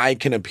 an I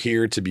can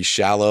appear to be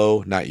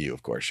shallow. Not you,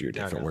 of course. You're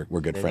different. No.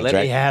 We're good friends, Let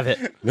right? me have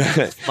it.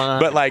 It's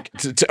fine. But like,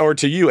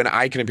 to you, an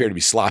I can appear to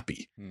be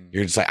sloppy.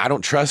 You're just like, I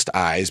don't trust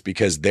I's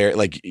because they're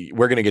like,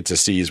 we're going to get to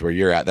C's where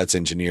you're at. That's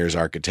engineers,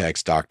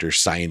 architects, doctors,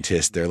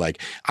 scientists. They're like,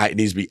 it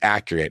needs to be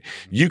accurate.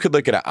 You could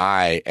look at an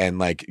I and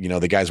like,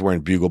 the guy's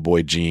wearing Bugle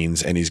Boy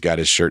jeans and he's got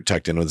his shirt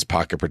tucked in with his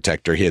pocket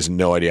protector. He has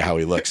no idea how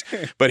he looks,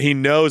 but he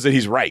knows that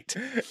he's right.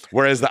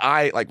 Whereas the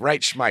I, like, right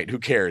schmite, who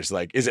cares?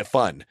 Like, is it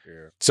fun?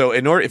 Yeah. So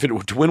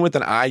to win with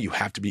an I, you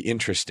have to be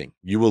interesting.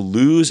 You will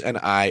lose an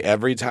I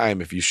every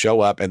time if you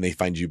show up and they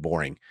find you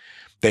boring.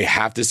 They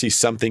have to see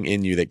something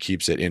in you that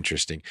keeps it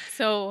interesting.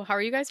 So how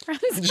are you guys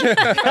friends?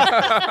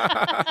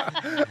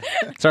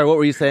 Sorry, what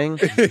were you saying?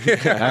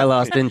 I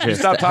lost interest.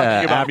 Stop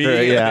talking about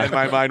me, yeah. and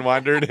my mind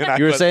wandered. And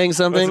You were saying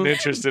something? Wasn't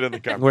interested in the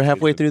conversation. We're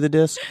halfway through the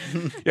disc.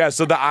 Yeah,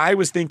 so the I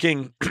was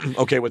thinking,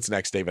 okay, what's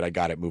next, David? I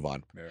got it. Move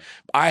on. Yeah.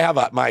 I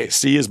have my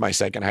C is my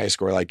second highest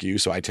score like you,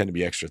 so I tend to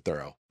be extra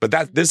thorough.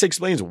 But this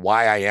explains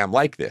why I am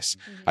like this.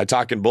 Mm-hmm. I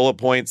talk in bullet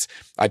points.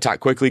 I talk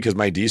quickly because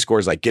my D score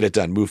is like, get it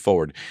done, move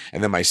forward.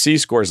 And then my C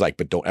score is like,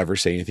 but don't ever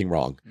say anything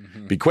wrong.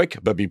 Mm-hmm. Be quick,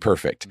 but be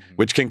perfect,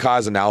 which can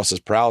cause analysis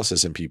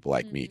paralysis in people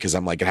like me because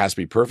I'm like, it has to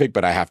be perfect,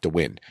 but I have to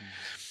win.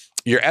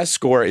 Your S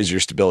score is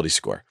your stability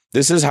score.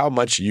 This is how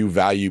much you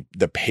value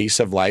the pace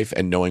of life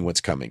and knowing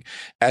what's coming.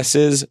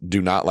 S's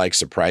do not like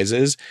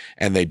surprises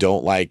and they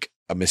don't like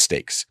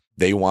mistakes.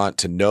 They want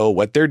to know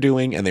what they're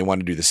doing and they want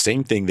to do the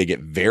same thing. They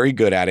get very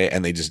good at it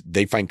and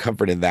they find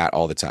comfort in that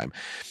all the time.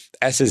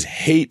 S's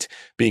hate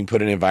being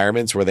put in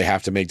environments where they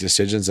have to make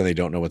decisions and they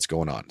don't know what's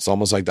going on. It's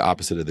almost like the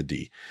opposite of the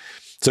D.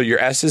 So your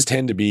S's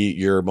tend to be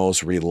your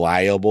most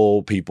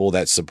reliable people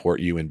that support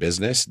you in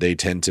business. They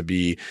tend to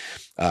be,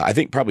 I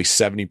think probably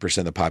 70%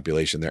 of the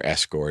population, their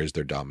S score is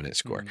their dominant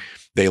score.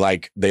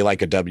 Mm-hmm. They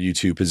like a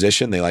W-2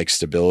 position. They like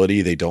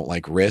stability. They don't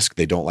like risk.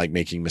 They don't like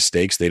making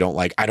mistakes. They don't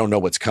like, I don't know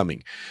what's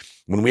coming.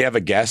 When we have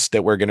a guest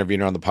that we're going to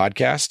interview on the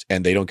podcast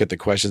and they don't get the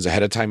questions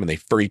ahead of time and they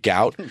freak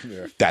out,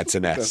 that's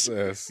an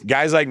S.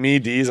 Guys like me,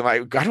 D's, I'm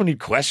like, I don't need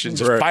questions.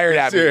 Just fire it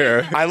at me.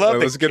 Yeah. I love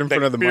let's get in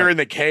front of the fear and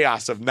the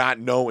chaos of not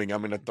knowing. I'm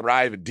going to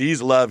thrive.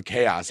 D's love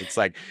chaos. It's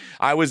like,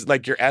 I was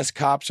like, your S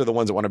cops are the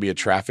ones that want to be a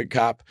traffic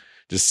cop.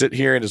 Just sit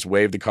here and just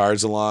wave the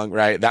cars along,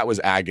 right? That was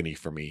agony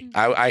for me.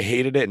 I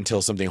hated it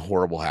until something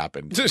horrible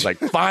happened. It's like,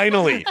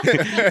 finally.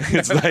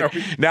 It's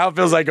like, now it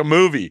feels like a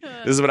movie.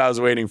 This is what I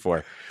was waiting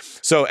for.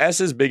 So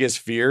S's biggest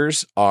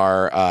fears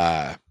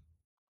are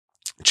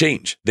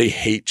change. They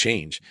hate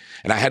change.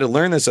 And I had to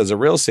learn this as a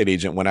real estate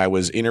agent when I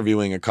was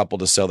interviewing a couple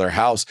to sell their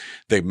house.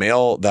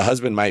 The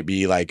husband might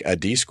be like a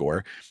D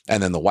score,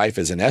 and then the wife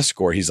is an S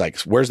score. He's like,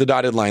 where's the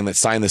dotted line? Let's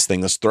sign this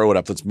thing. Let's throw it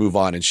up. Let's move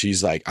on. And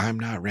she's like, I'm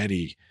not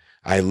ready.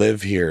 I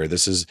live here.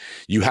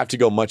 You have to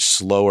go much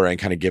slower and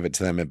kind of give it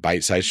to them in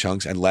bite-sized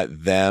chunks and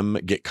let them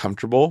get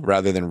comfortable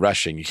rather than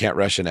rushing. You can't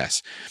rush an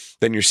S.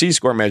 Then your C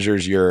score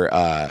measures your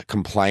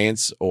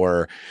compliance,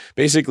 or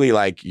basically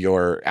like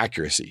your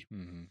accuracy.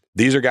 Mm-hmm.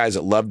 These are guys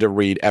that love to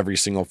read every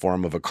single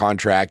form of a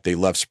contract. They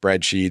love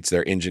spreadsheets.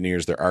 They're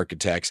engineers. They're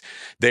architects.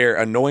 They're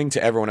annoying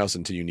to everyone else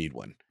until you need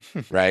one,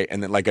 right?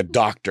 And then like a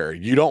doctor,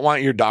 you don't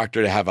want your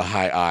doctor to have a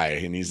high I.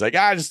 And he's like,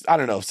 I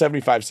don't know,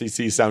 75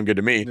 cc sound good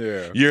to me.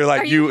 Yeah. You're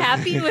like, are you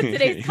happy with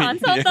today's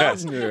consult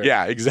yes. though?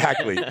 Yeah,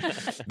 exactly.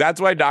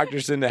 That's why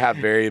doctors tend to have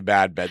very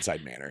bad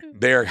bedside manner.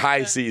 They're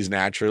high C's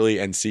naturally,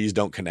 and C's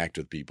don't connect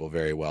with people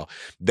very well.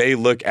 They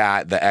look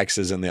at the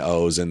X's and the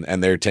O's, and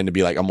they tend to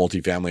be like a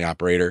multifamily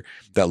operator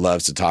that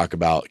loves to talk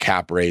about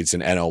cap rates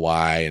and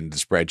NOI and the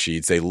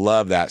spreadsheets. They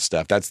love that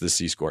stuff. That's the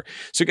C score.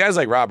 So guys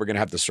like Rob are going to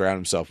have to surround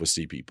himself with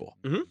C people,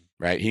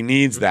 right? He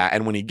needs that.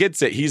 And when he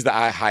gets it, he's the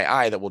high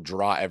I that will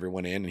draw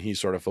everyone in, and he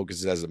sort of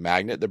focuses as a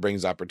magnet that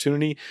brings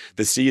opportunity.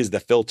 The C is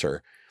the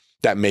filter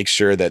that makes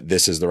sure that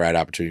this is the right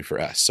opportunity for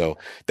us. So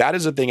that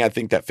is a thing I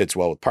think that fits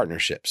well with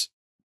partnerships.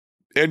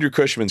 Andrew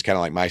Cushman's kind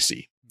of like my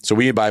C. So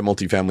we buy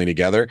multifamily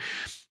together.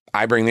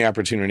 I bring the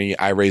opportunity.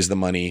 I raise the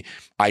money.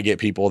 I get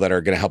people that are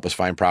going to help us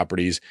find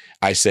properties.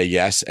 I say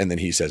yes, and then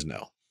he says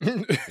no. Nope.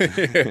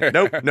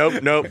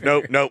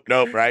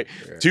 Right?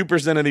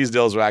 2% of these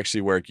deals will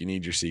actually work. You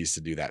need your C's to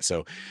do that.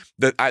 So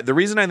the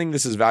reason I think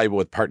this is valuable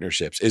with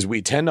partnerships is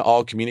we tend to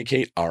all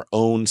communicate our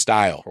own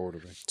style.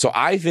 Totally. So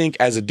I think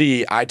as a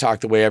D, I talk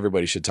the way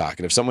everybody should talk.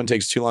 And if someone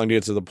takes too long to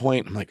get to the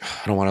point, I'm like,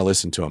 I don't want to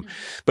listen to them.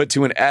 But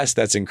to an S,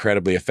 that's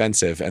incredibly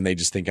offensive, and they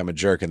just think I'm a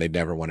jerk and they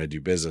never want to do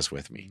business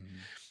with me.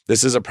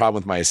 This is a problem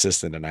with my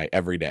assistant and I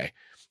every day.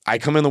 I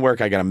come into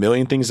work, I got a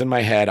million things in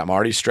my head. I'm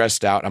already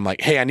stressed out. I'm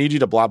like, hey, I need you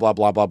to blah, blah,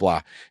 blah, blah,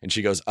 blah. And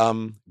she goes,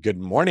 good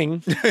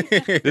morning.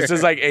 This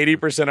is like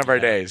 80% of our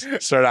days.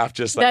 Start off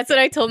just like That's what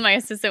I told my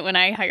assistant when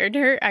I hired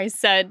her. I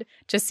said,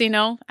 just so you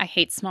know, I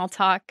hate small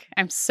talk.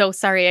 I'm so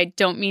sorry. I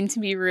don't mean to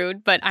be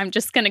rude, but I'm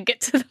just going to get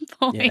to the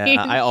point.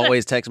 Yeah, I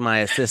always text my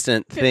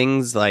assistant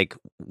things like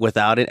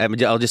without it.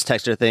 I'll just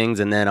text her things,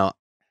 and then I'll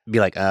be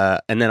like,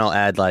 and then I'll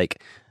add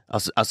like,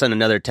 I'll send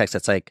another text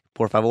that's like,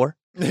 por favor.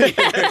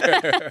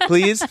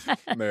 Please,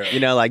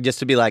 like just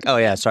to be like, oh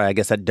yeah, sorry, I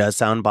guess that does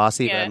sound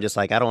bossy, but I'm just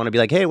like, I don't want to be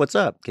like, hey, what's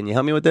up? Can you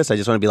help me with this? I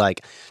just want to be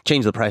like,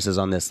 change the prices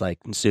on this like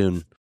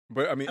soon.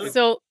 But I mean,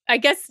 so I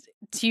guess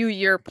to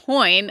your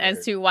point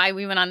as to why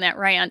we went on that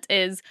rant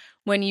is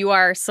when you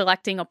are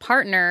selecting a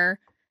partner,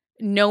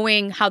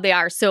 knowing how they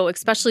are. So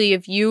especially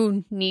if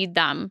you need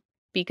them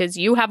because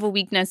you have a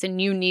weakness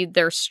and you need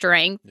their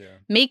strength,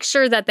 make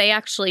sure that they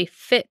actually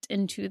fit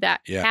into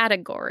that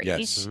category.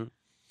 Yes. Mm-hmm.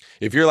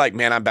 If you're like,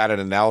 man, I'm bad at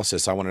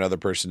analysis, I want another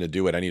person to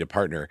do it, I need a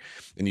partner,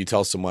 and you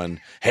tell someone,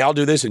 hey, I'll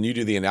do this, and you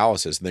do the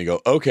analysis, and they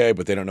go, okay,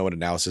 but they don't know what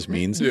analysis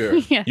means.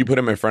 You put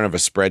them in front of a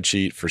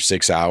spreadsheet for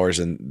 6 hours,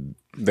 and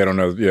they don't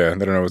know. They don't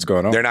know what's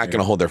going on. They're not going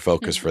to hold their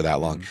focus for that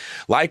long.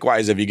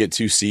 Likewise, if you get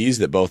two C's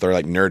that both are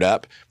like nerd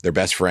up, they're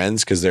best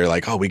friends because they're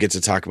like, oh, we get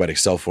to talk about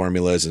Excel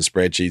formulas and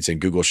spreadsheets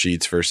and Google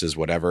Sheets versus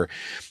whatever.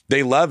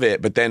 They love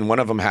it, but then one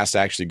of them has to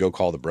actually go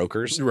call the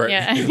brokers. Right.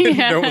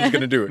 Yeah. No one's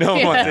going to do it. No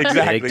one's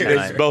exactly.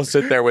 They both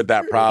sit there with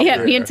that problem.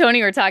 Yeah, me and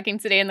Tony were talking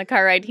today in the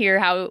car ride here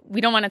how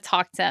we don't want to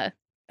talk to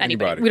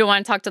anybody. We don't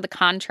want to talk to the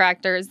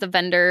contractors, the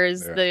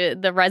vendors,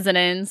 the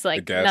residents,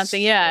 like the guests,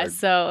 nothing. Yeah,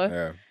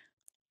 so.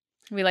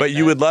 But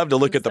you would love to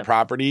look at the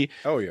property,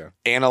 yeah,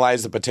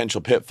 analyze the potential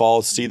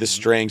pitfalls, see the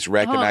strengths,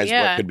 recognize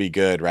what could be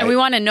good, right? And we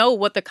want to know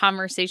what the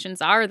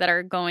conversations are that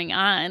are going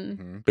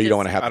on. But you don't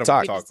want to have to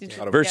talk.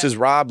 Versus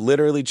Rob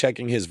literally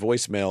checking his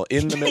voicemail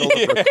in the middle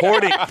of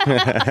recording.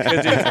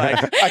 Because he's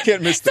like, I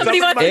can't miss this. Somebody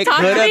wants to talk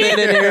to me.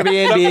 It could have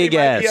been an Airbnb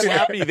guest. Might be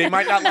unhappy. They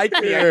might not like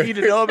me. I need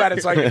to know about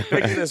it so I can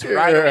fix this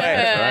right away.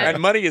 And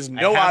money is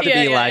no object. I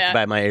have to be liked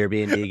by my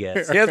Airbnb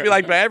guest. He has to be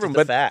liked by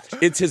everyone, but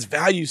it's his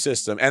value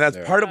system. And that's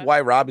part of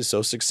why Rob is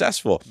so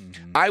successful.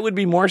 I would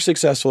be more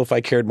successful if I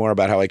cared more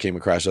about how I came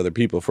across other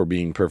people, for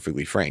being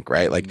perfectly frank,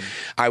 right? Like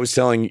I was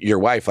telling your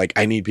wife, like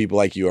I need people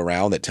like you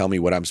around that tell me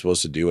what I'm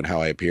supposed to do and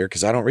how I appear,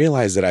 because I don't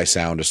realize that I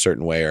sound a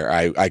certain way, or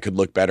I could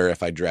look better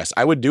if I dress.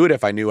 I would do it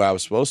if I knew I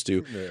was supposed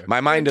to.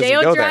 My mind doesn't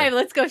go Drive, there.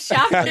 let's go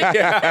shopping.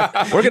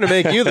 We're going to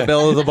make you the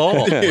belle of the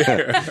ball.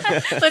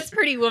 Let's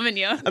Pretty Woman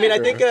you. I mean,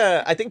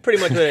 I think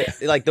pretty much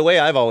like the way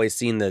I've always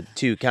seen the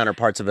two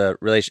counterparts of a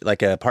relation,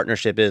 like a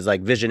partnership, is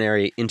like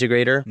visionary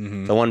integrator.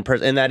 The one person,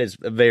 and that is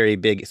a very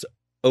big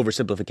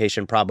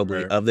oversimplification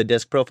probably of the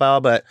DISC profile,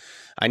 but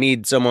I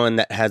need someone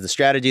that has the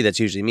strategy. That's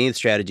usually me, the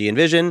strategy and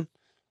vision,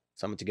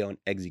 someone to go and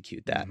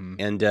execute that.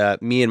 And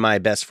me and my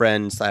best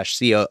friend /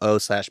 COO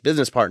 /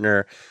 business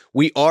partner,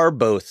 we are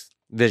both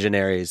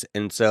visionaries.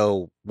 And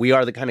so we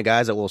are the kind of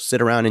guys that will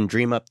sit around and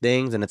dream up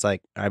things. And it's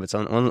like, all right, but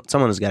someone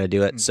has got to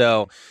do it.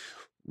 So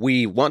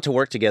we want to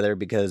work together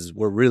because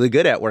we're really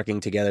good at working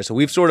together. So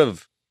we've sort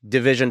of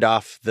divisioned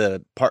off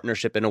the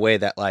partnership in a way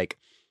that like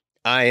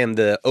I am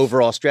the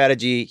overall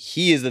strategy,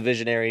 he is the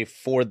visionary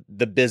for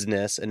the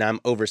business, and I'm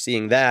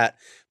overseeing that.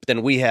 But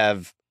then we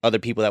have other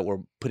people that we're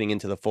putting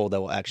into the fold that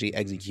will actually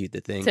execute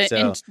the thing.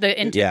 The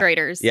Yeah.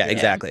 integrators. Yeah,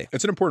 exactly.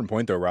 It's an important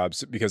point though, Rob,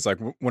 because like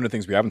one of the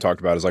things we haven't talked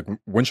about is like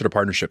when should a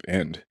partnership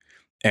end?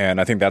 And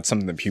I think that's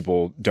something that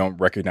people don't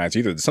recognize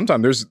either.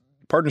 Sometimes there's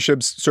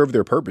partnerships serve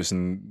their purpose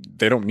and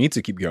they don't need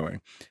to keep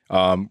going.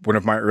 One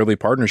of my early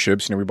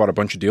partnerships, we bought a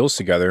bunch of deals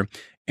together,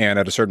 and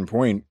at a certain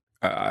point,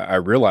 I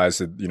realized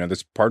that,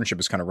 this partnership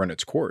has kind of run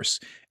its course.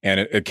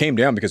 And it came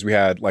down because we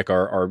had like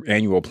our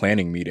annual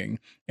planning meeting,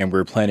 and we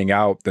were planning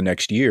out the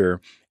next year.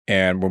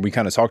 And when we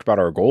kind of talked about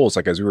our goals,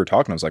 like as we were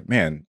talking, I was like,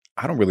 man,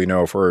 I don't really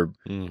know if we're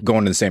going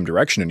in the same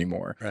direction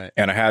anymore. Right.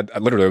 And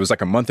it was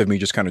like a month of me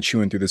just kind of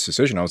chewing through this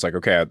decision. I was like,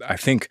 okay, I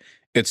think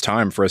it's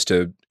time for us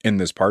to end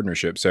this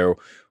partnership. So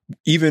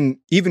even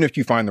if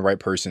you find the right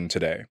person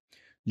today,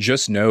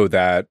 just know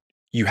that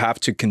you have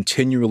to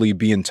continually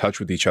be in touch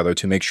with each other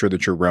to make sure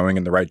that you're rowing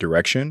in the right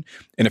direction.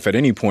 And if at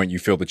any point you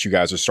feel that you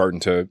guys are starting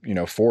to,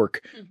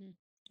 fork,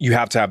 you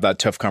have to have that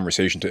tough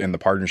conversation to end the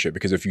partnership,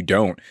 because if you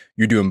don't,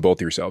 you're doing both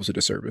yourselves a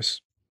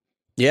disservice.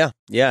 Yeah.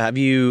 Yeah.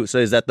 So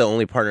is that the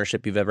only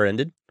partnership you've ever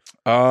ended?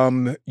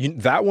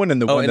 That one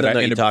and the one that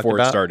I ended before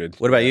it started.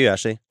 What about you,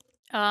 Ashley?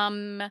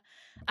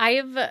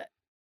 I've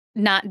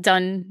not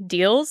done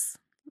deals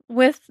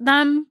with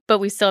them, but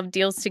we still have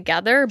deals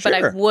together, but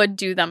I would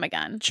do them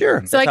again.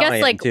 Sure. So I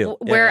guess like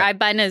where I've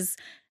been is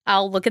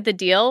I'll look at the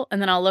deal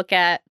and then I'll look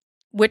at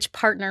which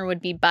partner would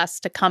be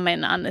best to come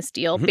in on this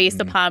deal based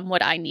upon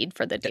what I need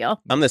for the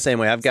deal. I'm the same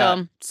way. I've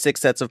got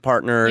 6 sets of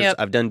partners. Yep.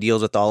 I've done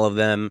deals with all of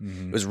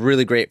them. It was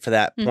really great for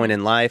that point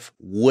in life.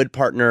 Would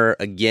partner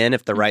again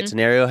if the right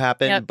scenario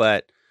happened,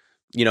 but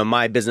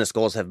my business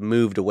goals have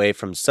moved away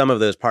from some of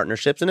those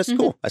partnerships, and it's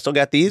cool. I still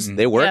got these.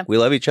 They work. Yeah. We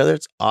love each other.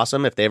 It's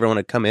awesome if they ever want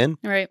to come in.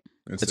 Right.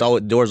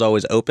 Doors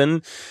always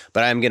open,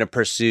 but I'm going to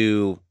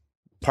pursue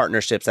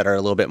partnerships that are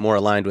a little bit more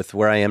aligned with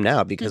where I am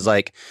now, because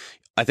like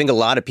I think a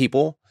lot of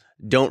people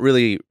don't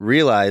really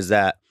realize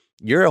that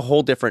you're a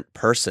whole different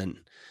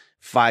person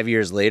 5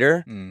 years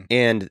later,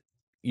 and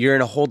you're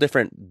in a whole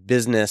different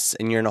business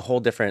and you're in a whole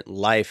different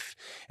life.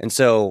 And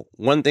so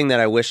one thing that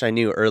I wish I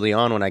knew early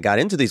on when I got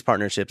into these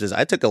partnerships is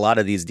I took a lot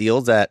of these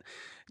deals that,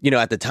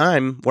 at the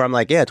time where I'm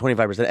like,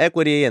 25%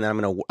 equity, and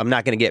then I'm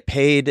not going to get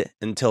paid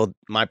until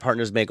my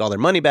partners make all their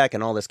money back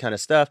and all this kind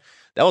of stuff.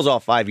 That was all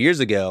 5 years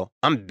ago.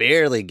 I'm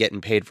barely getting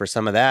paid for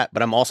some of that,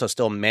 but I'm also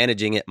still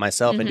managing it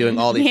myself and doing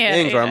all these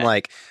things where I'm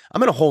like,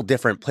 I'm in a whole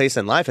different place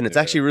in life. And it's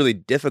actually really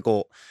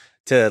difficult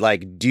to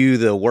like do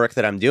the work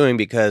that I'm doing,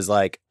 because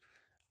like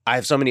I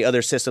have so many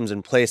other systems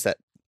in place that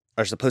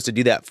are supposed to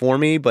do that for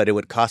me, but it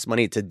would cost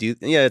money to do.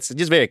 It's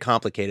just very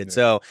complicated. Yeah.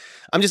 So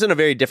I'm just in a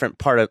very different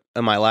part of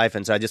my life.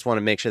 And so I just want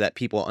to make sure that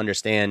people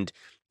understand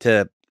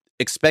to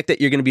expect that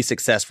you're going to be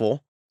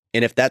successful.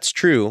 And if that's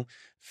true,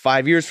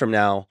 5 years from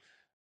now,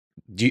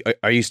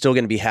 are you still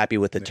going to be happy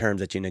with the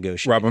terms that you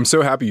negotiate? Rob, I'm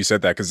so happy you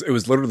said that, because it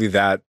was literally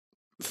that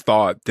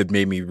thought that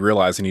made me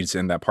realize I needed to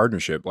end that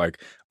partnership. Like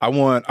I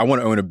want to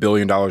own $1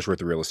 billion worth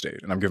of real estate,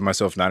 and I'm giving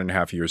myself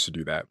 9.5 years to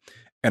do that.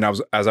 And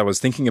as I was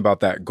thinking about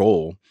that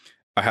goal,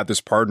 I had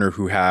this partner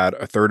who had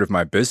a third of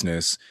my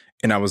business,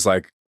 and I was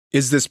like,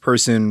 is this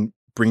person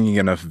bringing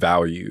enough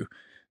value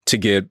to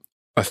get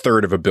a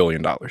third of $1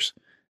 billion?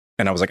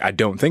 And I was like, I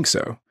don't think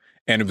so.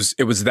 And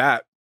it was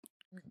that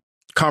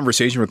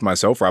conversation with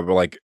myself, Rob,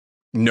 like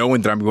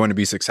knowing that I'm going to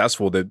be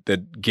successful,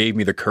 that gave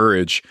me the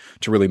courage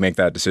to really make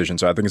that decision.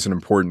 So I think it's an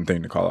important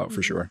thing to call out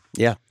for sure.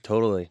 Yeah,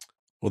 totally.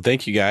 Well,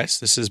 thank you guys.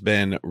 This has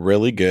been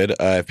really good.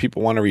 If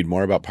people want to read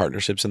more about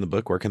partnerships in the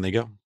book, where can they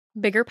go?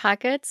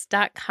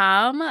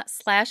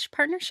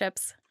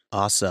 biggerpockets.com/partnerships.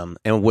 Awesome.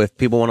 And if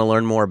people want to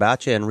learn more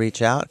about you and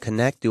reach out,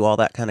 connect, do all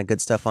that kind of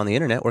good stuff on the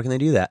internet, where can they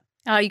do that?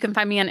 You can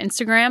find me on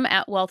Instagram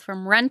at Wealth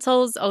from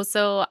Rentals,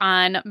 also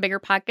on Bigger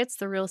Pockets,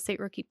 the Real Estate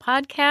Rookie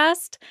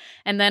podcast.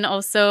 And then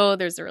also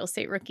there's the Real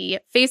Estate Rookie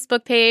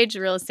Facebook page,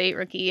 Real Estate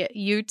Rookie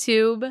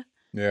YouTube.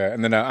 Yeah,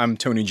 and then I'm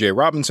Tony J.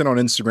 Robinson on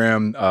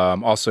Instagram.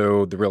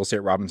 Also, the Real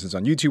Estate Robinsons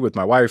on YouTube with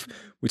my wife.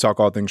 We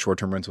talk all things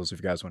short-term rentals if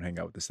you guys want to hang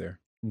out with us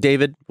there.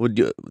 David,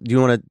 do you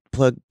want to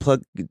plug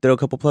throw a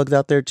couple plugs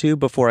out there too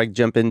before I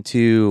jump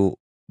into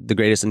the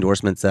greatest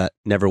endorsements that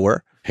never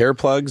were? Hair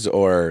plugs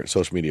or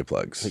social media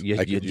plugs?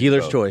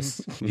 Dealer's choice.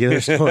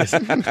 Dealer's choice.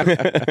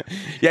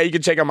 Yeah, you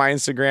can check out my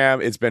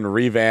Instagram. It's been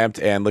revamped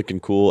and looking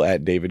cool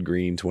at David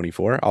Green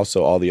 24.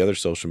 Also, all the other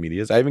social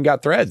medias. I even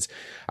got Threads.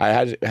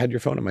 I had your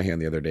phone in my hand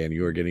the other day, and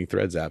you were getting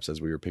Threads apps as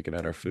we were picking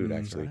out our food,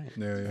 actually. Right.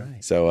 Yeah.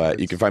 So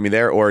you can find me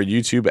there, or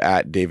YouTube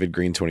at David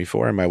Green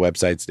 24, and my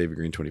website's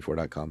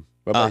davidgreen24.com.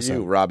 What about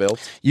you, Rob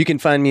Iltz? You can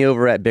find me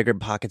over at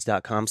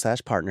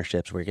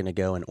biggerpockets.com/partnerships, where you're going to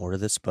go and order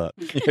this book.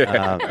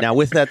 Now,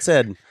 with that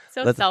said,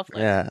 selfless.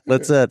 Yeah,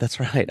 that's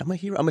right. I'm a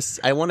hero. I'm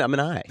an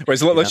eye. Wait,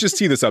 so let's just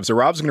tee this up. So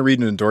Rob's going to read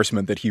an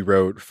endorsement that he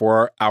wrote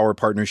for our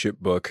partnership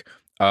book.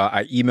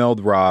 I emailed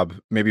Rob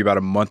maybe about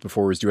a month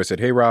before it was due. I said,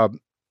 hey, Rob,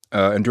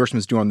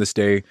 endorsements due on this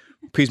day.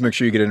 Please make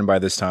sure you get it in by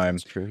this time.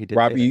 True, he did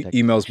Rob say that.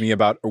 emails me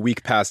about a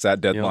week past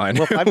that deadline.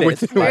 Well, 5 days.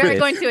 with- We're Right.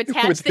 going to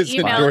attach With the his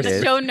email in the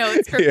endorsement. show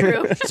notes for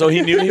proof. So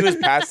he knew he was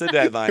past the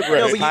deadline. No,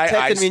 His but you high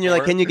texted me and you're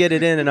like, I-score- "Can you get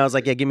it in?" And I was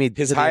like, "Yeah, give me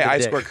His to the high dick."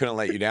 I-score couldn't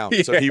let you down.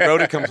 So he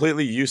wrote a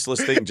completely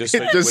useless thing just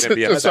so you Just- wouldn't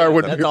be just upset. so I with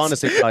wouldn't him. That's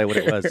honestly probably what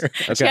it was.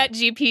 Okay. Chat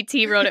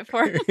GPT wrote it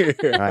for him. All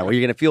right. Well,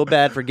 you're gonna feel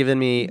bad for giving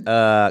me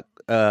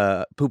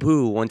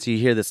poo-poo once you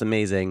hear this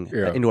amazing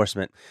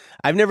endorsement.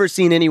 I've never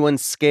seen anyone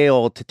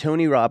scale to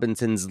Tony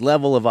Robinson's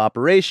level of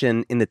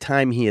operation in the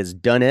time he has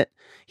done it.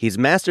 He's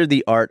mastered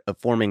the art of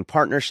forming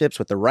partnerships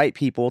with the right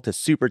people to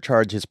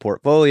supercharge his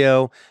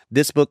portfolio.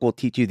 This book will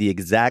teach you the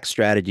exact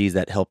strategies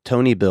that helped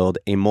Tony build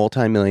a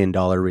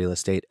multi-million-dollar real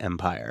estate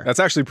empire.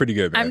 That's actually pretty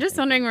good, man. I'm just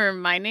wondering where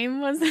my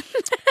name was.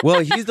 Well,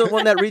 he's the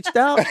one that reached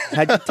out.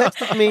 Had you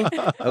texted me?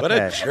 What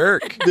a Okay.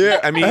 jerk. Yeah.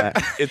 I mean,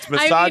 it's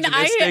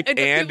misogynistic the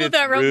and people it's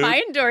that wrote rude.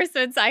 my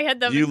endorsements, I had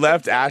them. You in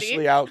left captivity.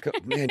 Ashley out.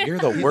 Man, you're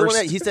the He's the one worst.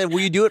 that- he said, "Will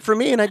you do it for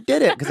me?" And I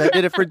did it because I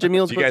did it for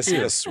Jamil's Do book you guys see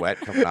too. the sweat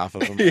coming off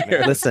of him?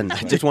 Listen, I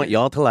just want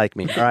y'all to like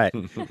me. All right.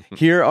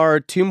 Here are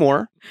two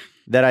more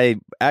that I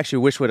actually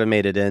wish would have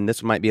made it in.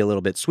 This might be a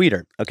little bit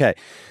sweeter. Okay.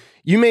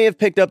 You may have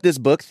picked up this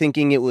book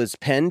thinking it was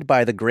penned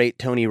by the great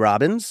Tony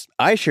Robbins.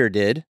 I sure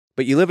did.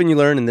 But you live and you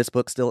learn, and this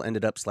book still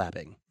ended up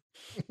slapping.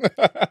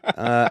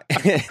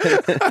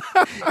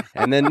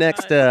 And then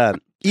next,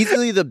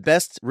 easily the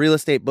best real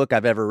estate book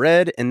I've ever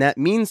read. And that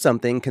means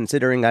something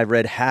considering I've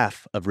read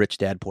half of Rich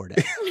Dad, Poor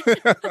Dad.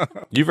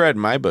 You've read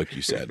my book,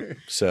 you said.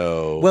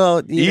 So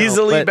Well, you know,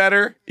 easily but-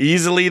 better,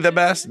 easily the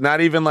best.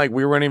 Not even like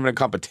we weren't even a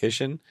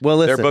competition. Well,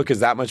 Their listen. book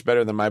is that much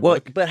better than my Well,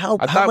 book. but how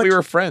thought we much-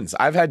 were friends.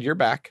 I've had your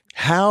back.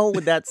 How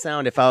would that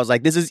sound if I was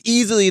like, this is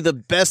easily the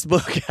best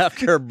book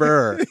after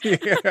Burr?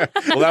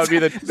 Well, that would be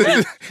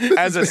the.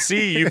 As a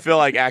C, you feel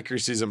like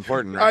accuracy is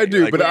important, right? I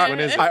do, Like, but which one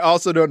is it? I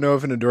also don't know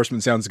if an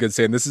endorsement sounds good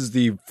saying this is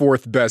the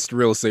 4th best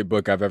real estate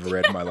book I've ever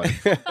read in my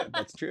life.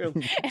 That's true.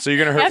 So you're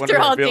gonna hurt one After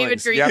of all, our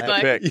David feelings. You have to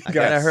Green's pick.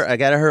 You I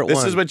gotta hurt This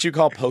one. is what you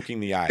call poking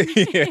the eye.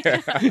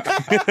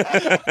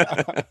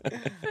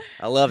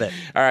 I love it.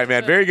 All right,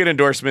 man. Very good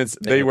endorsements.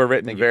 They you. were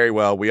written Thank you. very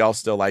well. We all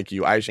still like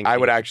you. I you.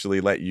 would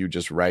actually let you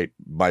just write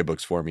my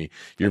books for me.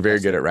 You're very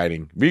good at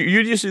writing. You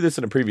used to do this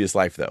in a previous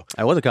life, though.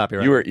 I was a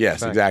copywriter. You were,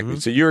 yes, Right. exactly.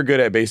 So you were good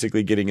at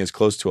basically getting as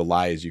close to a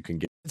lie as you can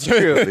get.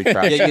 True.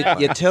 Yeah,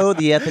 you toe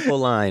the ethical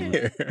line.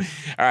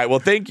 All right. Well,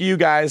 thank you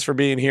guys for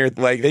being here.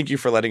 Like, thank you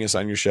for letting us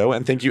on your show,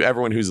 and thank you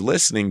everyone who's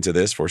listening to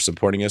this for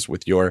supporting us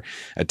with your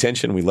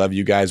attention. We love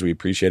you guys. We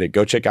appreciate it.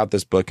 Go check out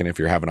this book, and if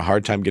you're having a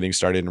hard time getting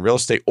started in real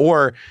estate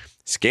or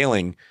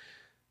scaling,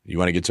 you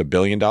want to get to $1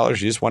 billion, you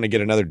just want to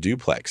get another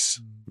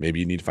duplex. Maybe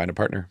you need to find a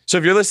partner. So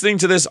if you're listening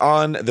to this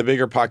on the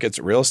Bigger Pockets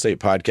Real Estate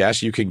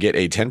Podcast, you can get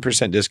a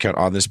 10% discount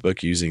on this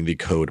book using the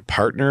code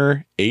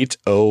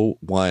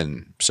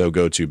PARTNER801. So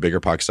go to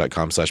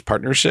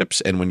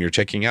biggerpockets.com/partnerships. And when you're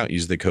checking out,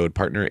 use the code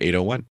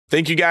PARTNER801.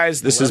 Thank you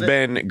guys. This has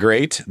been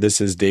great. This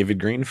is David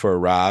Green for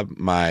Rob,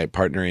 my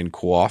partner in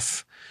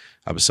Quoff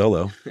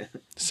Abasolo,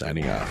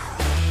 signing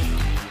off.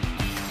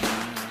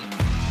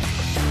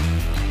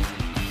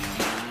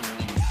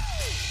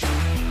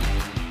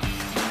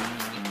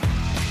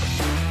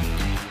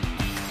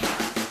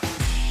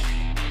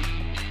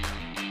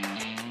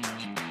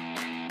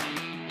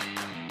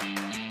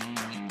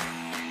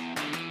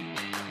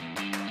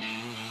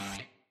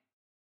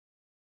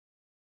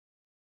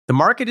 The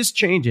market is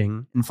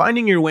changing, and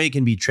finding your way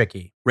can be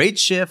tricky.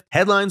 Rates shift,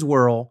 headlines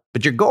whirl,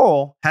 but your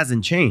goal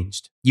hasn't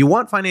changed. You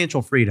want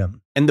financial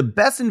freedom. And the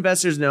best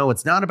investors know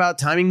it's not about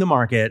timing the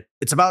market,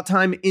 it's about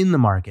time in the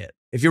market.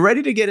 If you're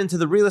ready to get into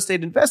the real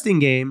estate investing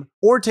game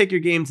or take your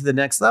game to the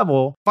next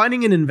level,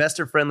 finding an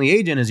investor-friendly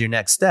agent is your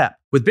next step.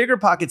 With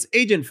BiggerPockets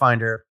Agent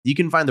Finder, you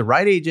can find the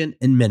right agent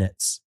in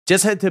minutes.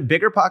 Just head to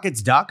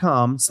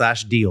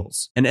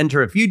biggerpockets.com/deals and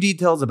enter a few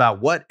details about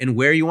what and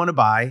where you want to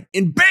buy,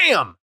 and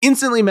bam!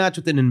 Instantly match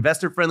with an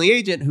investor-friendly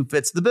agent who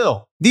fits the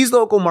bill. These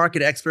local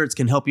market experts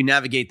can help you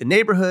navigate the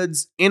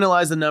neighborhoods,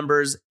 analyze the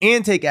numbers,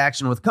 and take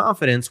action with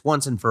confidence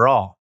once and for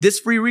all. This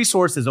free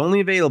resource is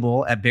only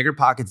available at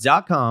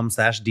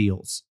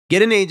biggerpockets.com/deals.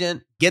 Get an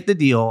agent, get the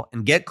deal,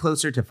 and get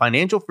closer to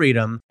financial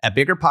freedom at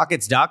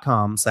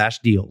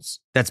biggerpockets.com/deals.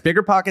 That's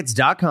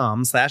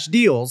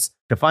biggerpockets.com/deals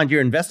to find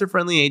your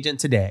investor-friendly agent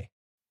today.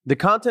 The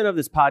content of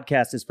this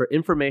podcast is for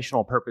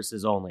informational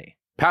purposes only.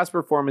 Past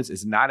performance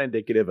is not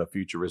indicative of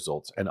future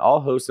results, and all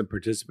host and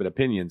participant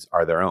opinions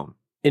are their own.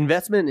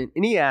 Investment in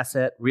any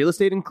asset, real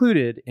estate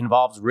included,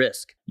 involves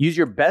risk. Use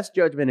your best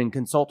judgment and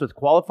consult with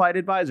qualified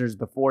advisors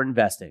before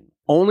investing.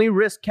 Only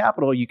risk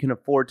capital you can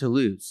afford to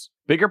lose.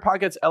 Bigger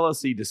Pockets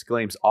LLC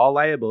disclaims all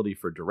liability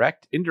for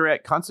direct,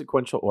 indirect,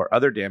 consequential, or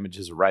other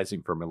damages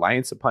arising from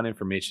reliance upon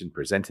information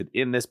presented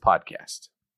in this podcast.